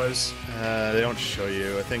big it was. They don't show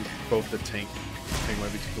you. I think both the tank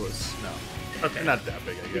might be too close. No. Okay. They're not that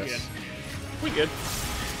big, I guess. We good.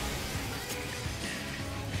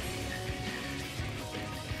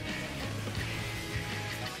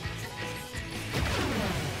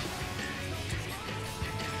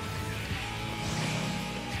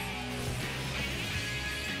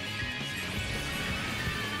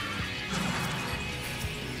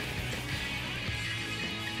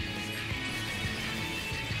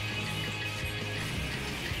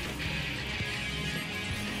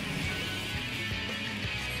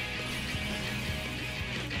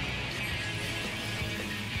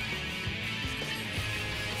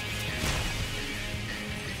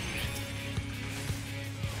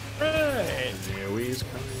 Right. AoE's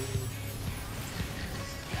coming.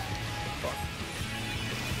 Fuck.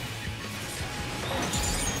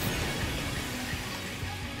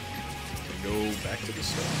 Go back to the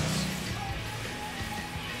stars.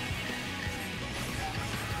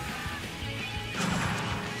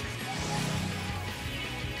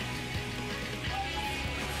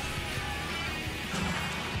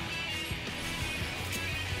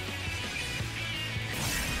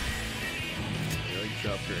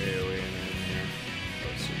 Drop your AoE and then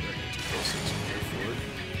let's see if I can close forward.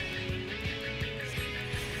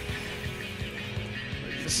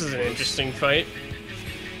 This is an interesting fight.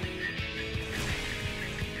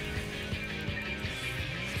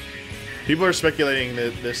 People are speculating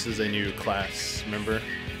that this is a new class, remember?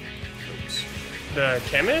 Oops. The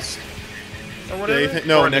chemist? Or whatever?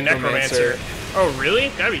 No, or the necromancer. Oh, really?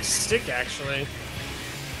 That'd be sick, actually.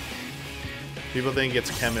 People think it's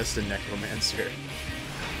chemist and necromancer.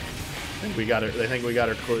 I think we got it. They think we got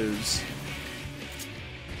our clues.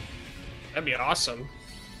 That'd be awesome.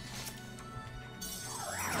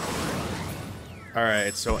 All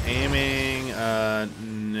right, so aiming.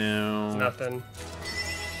 No. Nothing.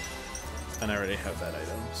 And I already have that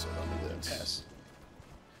item, so don't do that. Yes.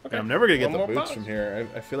 Okay. I'm never gonna get One the more boots box. from here.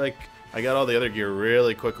 I feel like I got all the other gear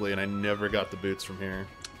really quickly, and I never got the boots from here.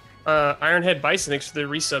 Ironhead Bison, thanks for the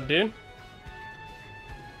resub, dude.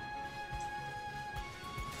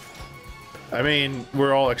 I mean,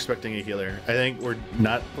 we're all expecting a healer. I think we're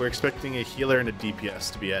not. We're expecting a healer and a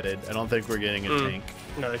DPS to be added. I don't think we're getting a tank.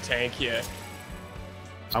 Another tank, yeah.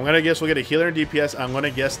 I'm gonna guess we'll get a healer and DPS. I'm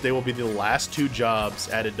gonna guess they will be the last two jobs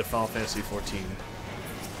added to Final Fantasy XIV.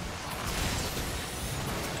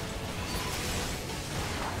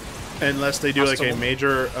 Unless they do like a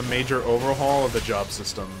major overhaul of the job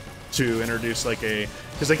system to introduce like a,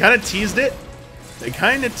 because they kind of teased it. They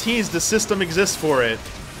kind of teased the system exists for it.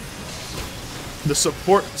 The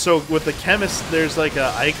support. So with the chemist, there's like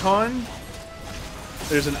a icon.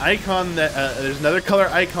 There's an icon that there's another color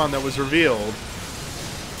icon that was revealed,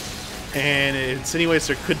 and it insinuates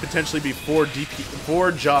there could potentially be four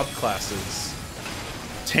job classes: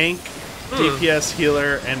 tank, DPS,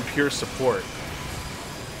 healer, and pure support.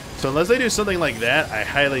 So unless they do something like that, I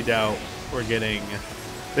highly doubt we're getting.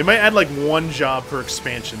 They might add like one job per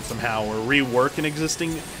expansion somehow, or rework an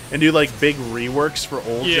existing and do like big reworks for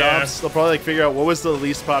old jobs. They'll probably like figure out what was the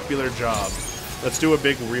least popular job. Let's do a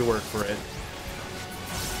big rework for it.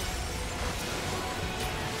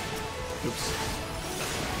 Oops.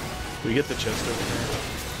 Do we get the chest over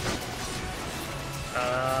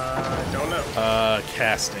here? Don't know.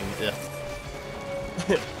 Casting. Yeah.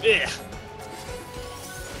 Yeah.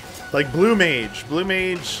 Like Blue Mage. Blue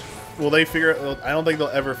Mage. Will they figure out? I don't think they'll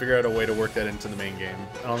ever figure out a way to work that into the main game.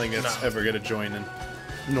 I don't think it's ever going to join in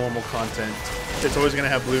normal content. It's always going to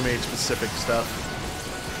have Blue Mage specific stuff.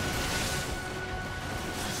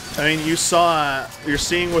 I mean, you're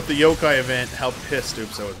seeing with the Yokai event how pissed.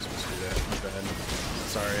 Oops, I wasn't supposed to do that. My bad.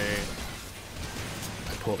 Sorry.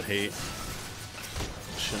 I pulled hate.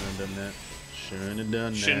 Shouldn't have done that. Shouldn't have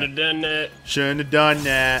done that. Shouldn't have done that. Shouldn't have done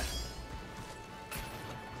that.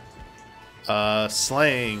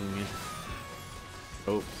 Slaying.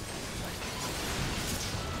 Oh.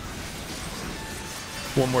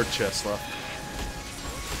 One more chest left.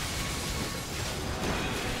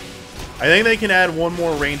 I think they can add one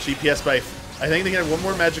more range DPS by. I think they can add one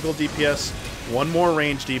more magical DPS, one more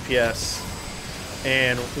range DPS,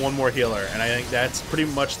 and one more healer. And I think that's pretty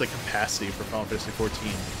much the capacity for Final Fantasy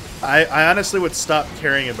XIV. I honestly would stop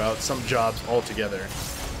caring about some jobs altogether.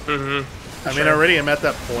 Mm-hmm. I mean, already I'm at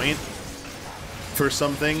that point for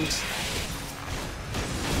some things.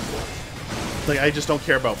 Like, I just don't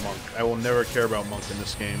care about Monk. I will never care about Monk in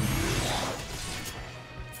this game.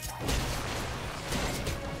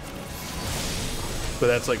 But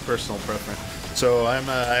that's like personal preference. So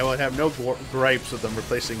I would have no gripes with them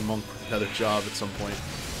replacing Monk with another job at some point,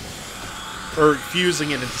 or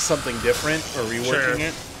fusing it into something different, or reworking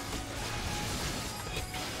it.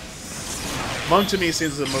 Monk to me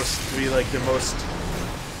seems to be like the most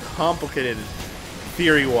complicated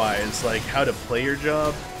theory-wise, like how to play your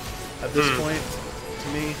job at this point. To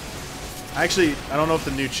me, actually, I don't know if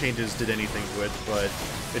the new changes did anything to it, but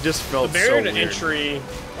it just felt so weird. The barrier to entry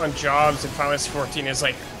on jobs in Final Fantasy XIV is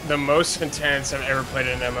like the most intense I've ever played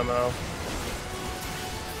in an MMO.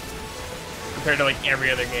 Compared to like every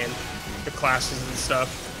other game. The classes and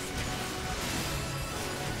stuff.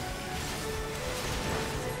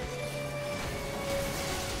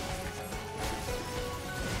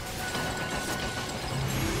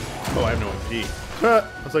 Oh, I have no MP.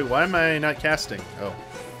 I was like, why am I not casting? Oh,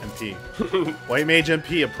 MP. White Mage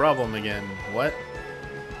MP, a problem again. What?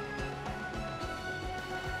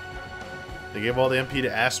 They gave all the MP to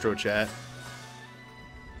Astro Chat.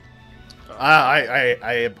 I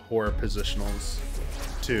abhor positionals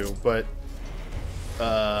too, but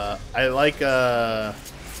I like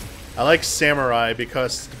Samurai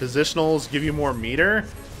because the positionals give you more meter.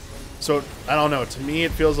 So I don't know. To me,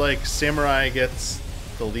 it feels like Samurai gets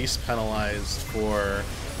the least penalized for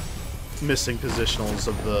missing positionals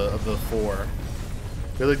of the four.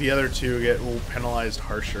 I feel like the other two get penalized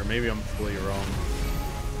harsher. Maybe I'm completely wrong.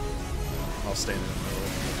 I'll stay in the middle.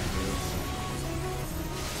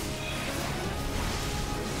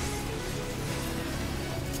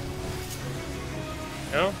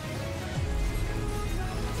 No?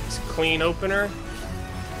 It's a clean opener.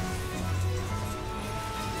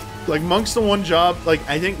 Like, Monk's the one job, like,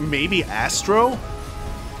 I think maybe Astro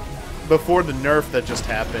before the nerf that just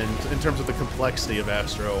happened in terms of the complexity of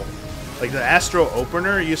Astro. Like, the Astro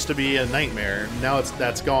opener used to be a nightmare. Now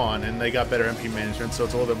that's gone, and they got better MP management, so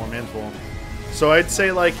it's a little bit more manageable. So I'd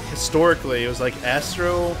say, like, historically, it was like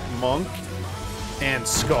Astro, Monk, and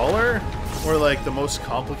Scholar were, like, the most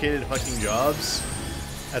complicated fucking jobs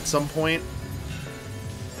at some point.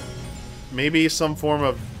 Maybe some form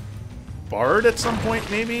of Bard at some point,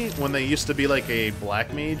 maybe? When they used to be, like, a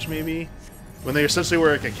Black Mage, maybe? When they essentially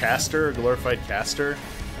were, like, a caster, a glorified caster.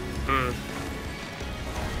 Hmm.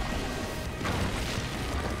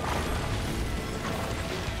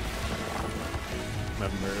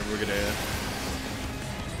 Remember, we're gonna...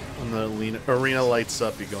 When the arena lights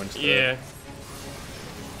up, you go into the... Yeah.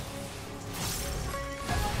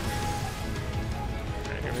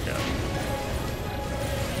 Alright, here we go.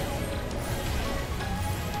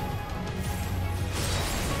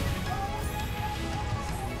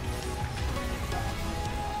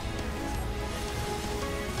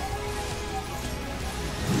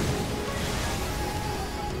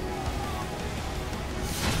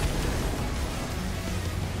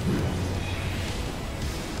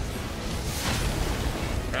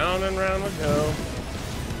 Round and round we go.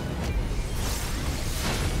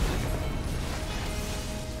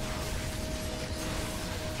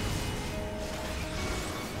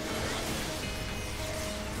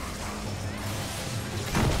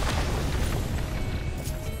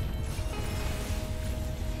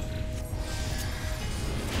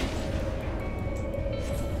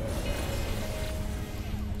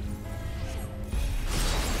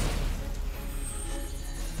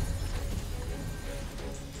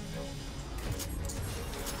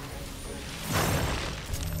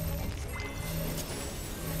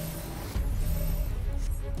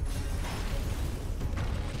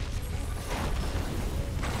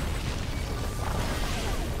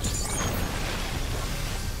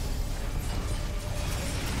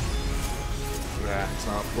 It's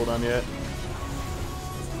not cooldown yet.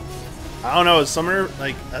 I don't know, Summoner,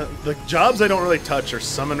 like, the jobs I don't really touch are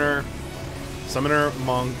Summoner,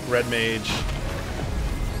 Monk, Red Mage,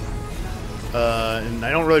 and I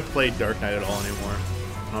don't really play Dark Knight at all anymore.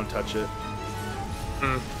 I don't touch it.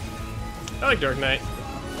 I like Dark Knight,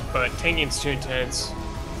 but tanking's too intense.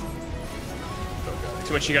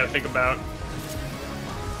 Too much you gotta think about.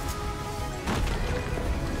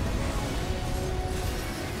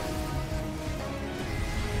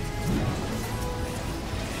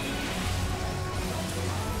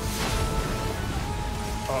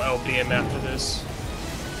 I'll LB him after this.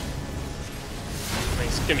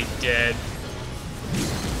 He's gonna be dead.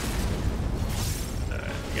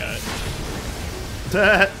 got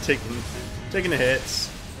it. taking the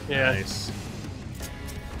hits. Yeah. Nice.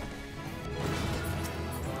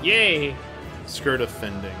 Yay. Skirt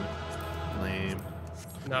offending. Lame.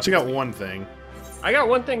 Not So you got one thing. I got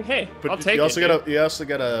one thing. Hey, But I'll take you also it. You also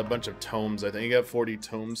got a bunch of tomes. I think you got 40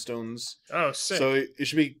 tomestones. Oh, sick. So you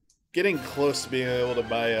should be getting close to being able to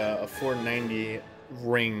buy a 490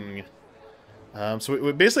 ring. So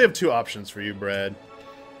we basically have two options for you, Brad.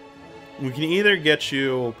 We can either get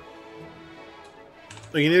you.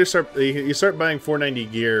 You can either start buying 490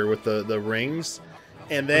 gear with the rings,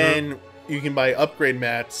 and then you can buy upgrade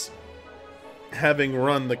mats, having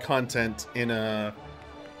run the content in the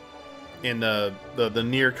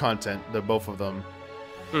near content, the both of them.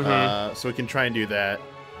 So we can try and do that,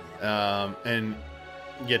 and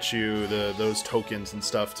get you those tokens and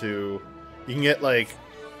stuff too. You can get like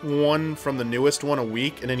one from the newest one a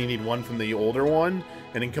week, and then you need one from the older one,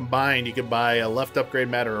 and then combined you could buy a left upgrade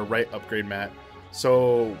mat or a right upgrade mat.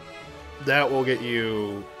 So that will get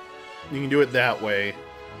you. You can do it that way.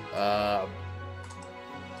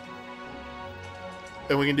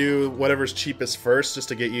 And we can do whatever's cheapest first, just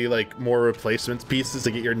to get you like more replacement pieces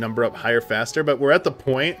to get your number up higher faster. But we're at the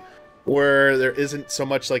point where there isn't so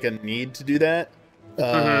much like a need to do that.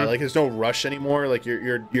 Like there's no rush anymore. Like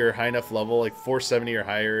you're high enough level, like 470 or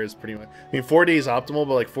higher is pretty much. I mean 4D is optimal,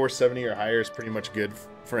 but like 470 or higher is pretty much good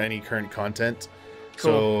for any current content.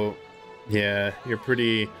 Cool. So yeah, you're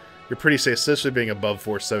pretty safe, especially being above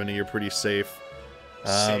 470. You're pretty safe.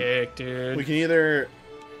 Sick, dude. We can either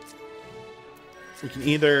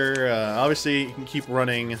obviously you can keep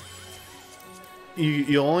running.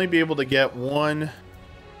 You'll only be able to get 1,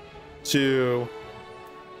 2,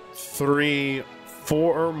 3,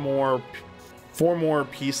 4 more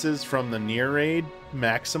pieces from the near raid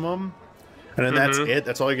maximum, and then that's it.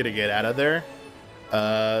 That's all you're gonna get out of there.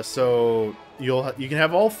 So you can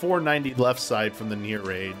have all 490 left side from the near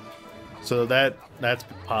raid, so that's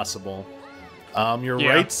possible. Your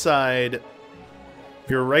right side.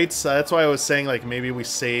 That's why I was saying like maybe we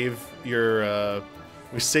save your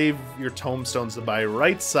tomestones to buy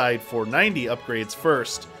right side 490 upgrades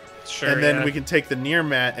first. Sure, and then we can take the near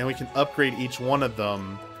mat and we can upgrade each one of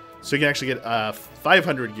them, so you can actually get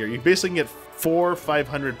 500 gear. You basically can get 4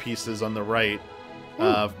 500 pieces on the right.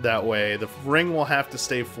 That way, the ring will have to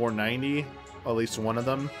stay 490, at least one of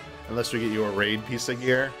them, unless we get you a raid piece of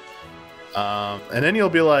gear. And then you'll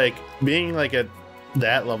be like, being like at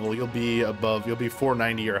that level, you'll be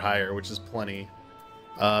 490 or higher, which is plenty.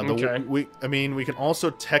 We can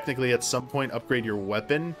also technically at some point upgrade your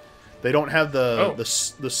weapon. They don't have the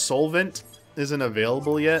solvent isn't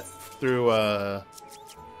available yet through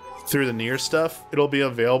the near stuff. It'll be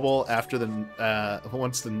available after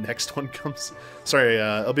once the next one comes. Sorry,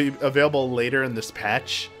 it'll be available later in this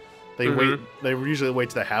patch. They usually wait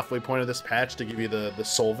to the halfway point of this patch to give you the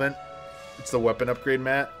solvent. It's the weapon upgrade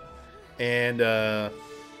mat, and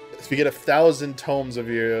if you get 1,000 tomes of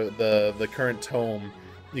the current tome,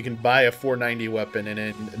 you can buy a 490 weapon, and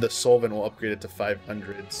then the solvent will upgrade it to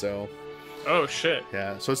 500. So, oh shit,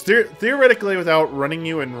 yeah. So it's theoretically, without running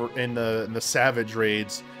you in the Savage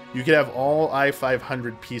raids, you could have all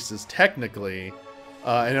I-500 pieces technically,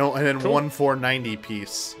 and then one 490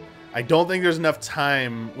 piece. I don't think there's enough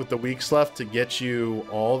time with the weeks left to get you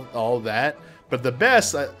all that. But the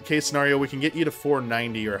best case scenario, we can get you to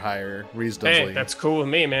 490 or higher reasonably. Hey, that's cool with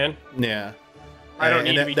me, man. Yeah. I don't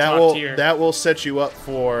need to be top tier. That will set you up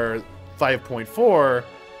for 5.4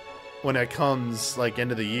 when it comes like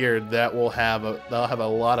end of the year. They'll have a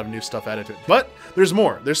lot of new stuff added to it. But there's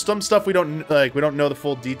more. There's some stuff we don't know the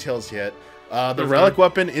full details yet. The relic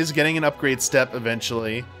weapon is getting an upgrade step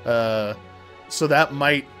eventually. So that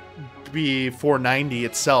might be 490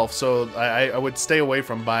 itself. So I would stay away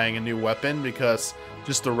from buying a new weapon, because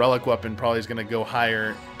just the relic weapon probably is going to go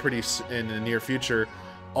higher in the near future.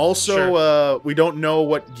 Also, we don't know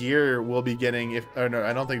what gear we'll be getting. I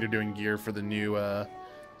don't think they're doing gear for the new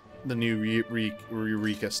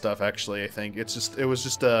Eureka stuff. Actually, I think it was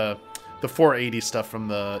just the 480 stuff from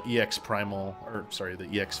the EX Primal, or sorry, the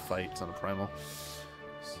EX Fight. It's not a Primal.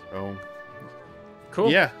 So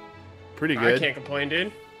cool. Yeah, pretty good. I can't complain,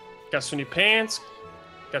 dude. Got some new pants.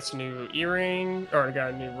 Got some new earring, or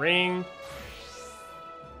got a new ring.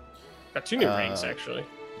 Got 2 new rings actually.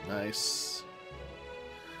 Nice.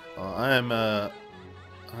 Well, I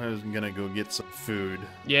was gonna go get some food.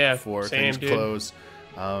 Yeah, before same, things close.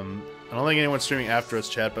 I don't think anyone's streaming after us,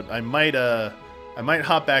 chat, but I might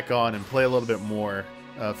hop back on and play a little bit more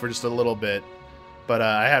for just a little bit. But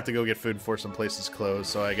I have to go get food before some places close,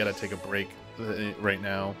 so I gotta take a break right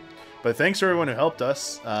now. But thanks for everyone who helped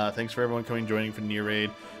us. Thanks for everyone joining for Near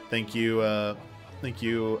Raid. Thank you, Thank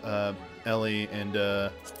you, Ellie, and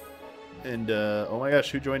oh my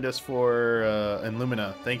gosh, who joined us for and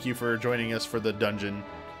Lumina? Thank you for joining us for the dungeon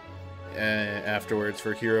afterwards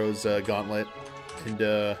for Heroes Gauntlet,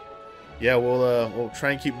 and yeah, we'll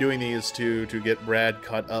try and keep doing these to get Brad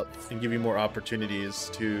caught up and give you more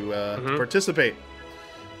opportunities to participate.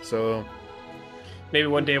 So maybe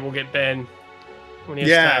one day we'll get Ben when he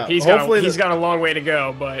has time. He's got a long way to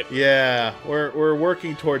go, but yeah, we're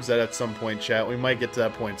working towards that at some point, chat. We might get to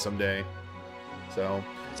that point someday. So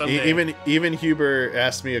even Huber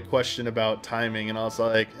asked me a question about timing, and I was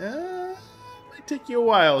like, it might take you a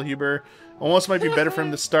while, Huber. Almost might be better for him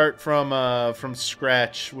to start from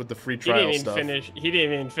scratch with the free trial stuff. He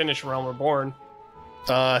didn't even finish Realm Reborn.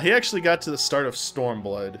 He actually got to the start of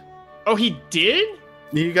Stormblood. Oh, he did?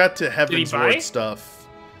 He got to Heaven's Ward stuff.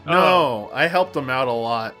 No, I helped him out a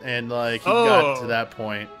lot, and like he got to that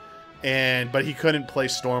point, but he couldn't play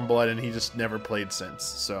Stormblood, and he just never played since.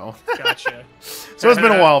 So gotcha. So it's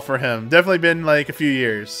been a while for him. Definitely been like a few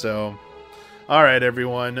years. So. All right,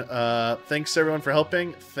 everyone. Thanks everyone for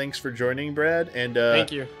helping. Thanks for joining, Brad. And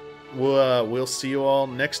thank you. We'll see you all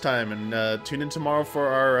next time. And tune in tomorrow for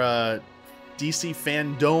our DC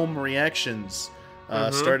Fandom reactions,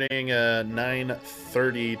 starting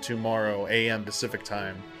 9:30 tomorrow a.m. Pacific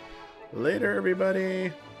time. Later,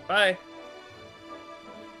 everybody. Bye.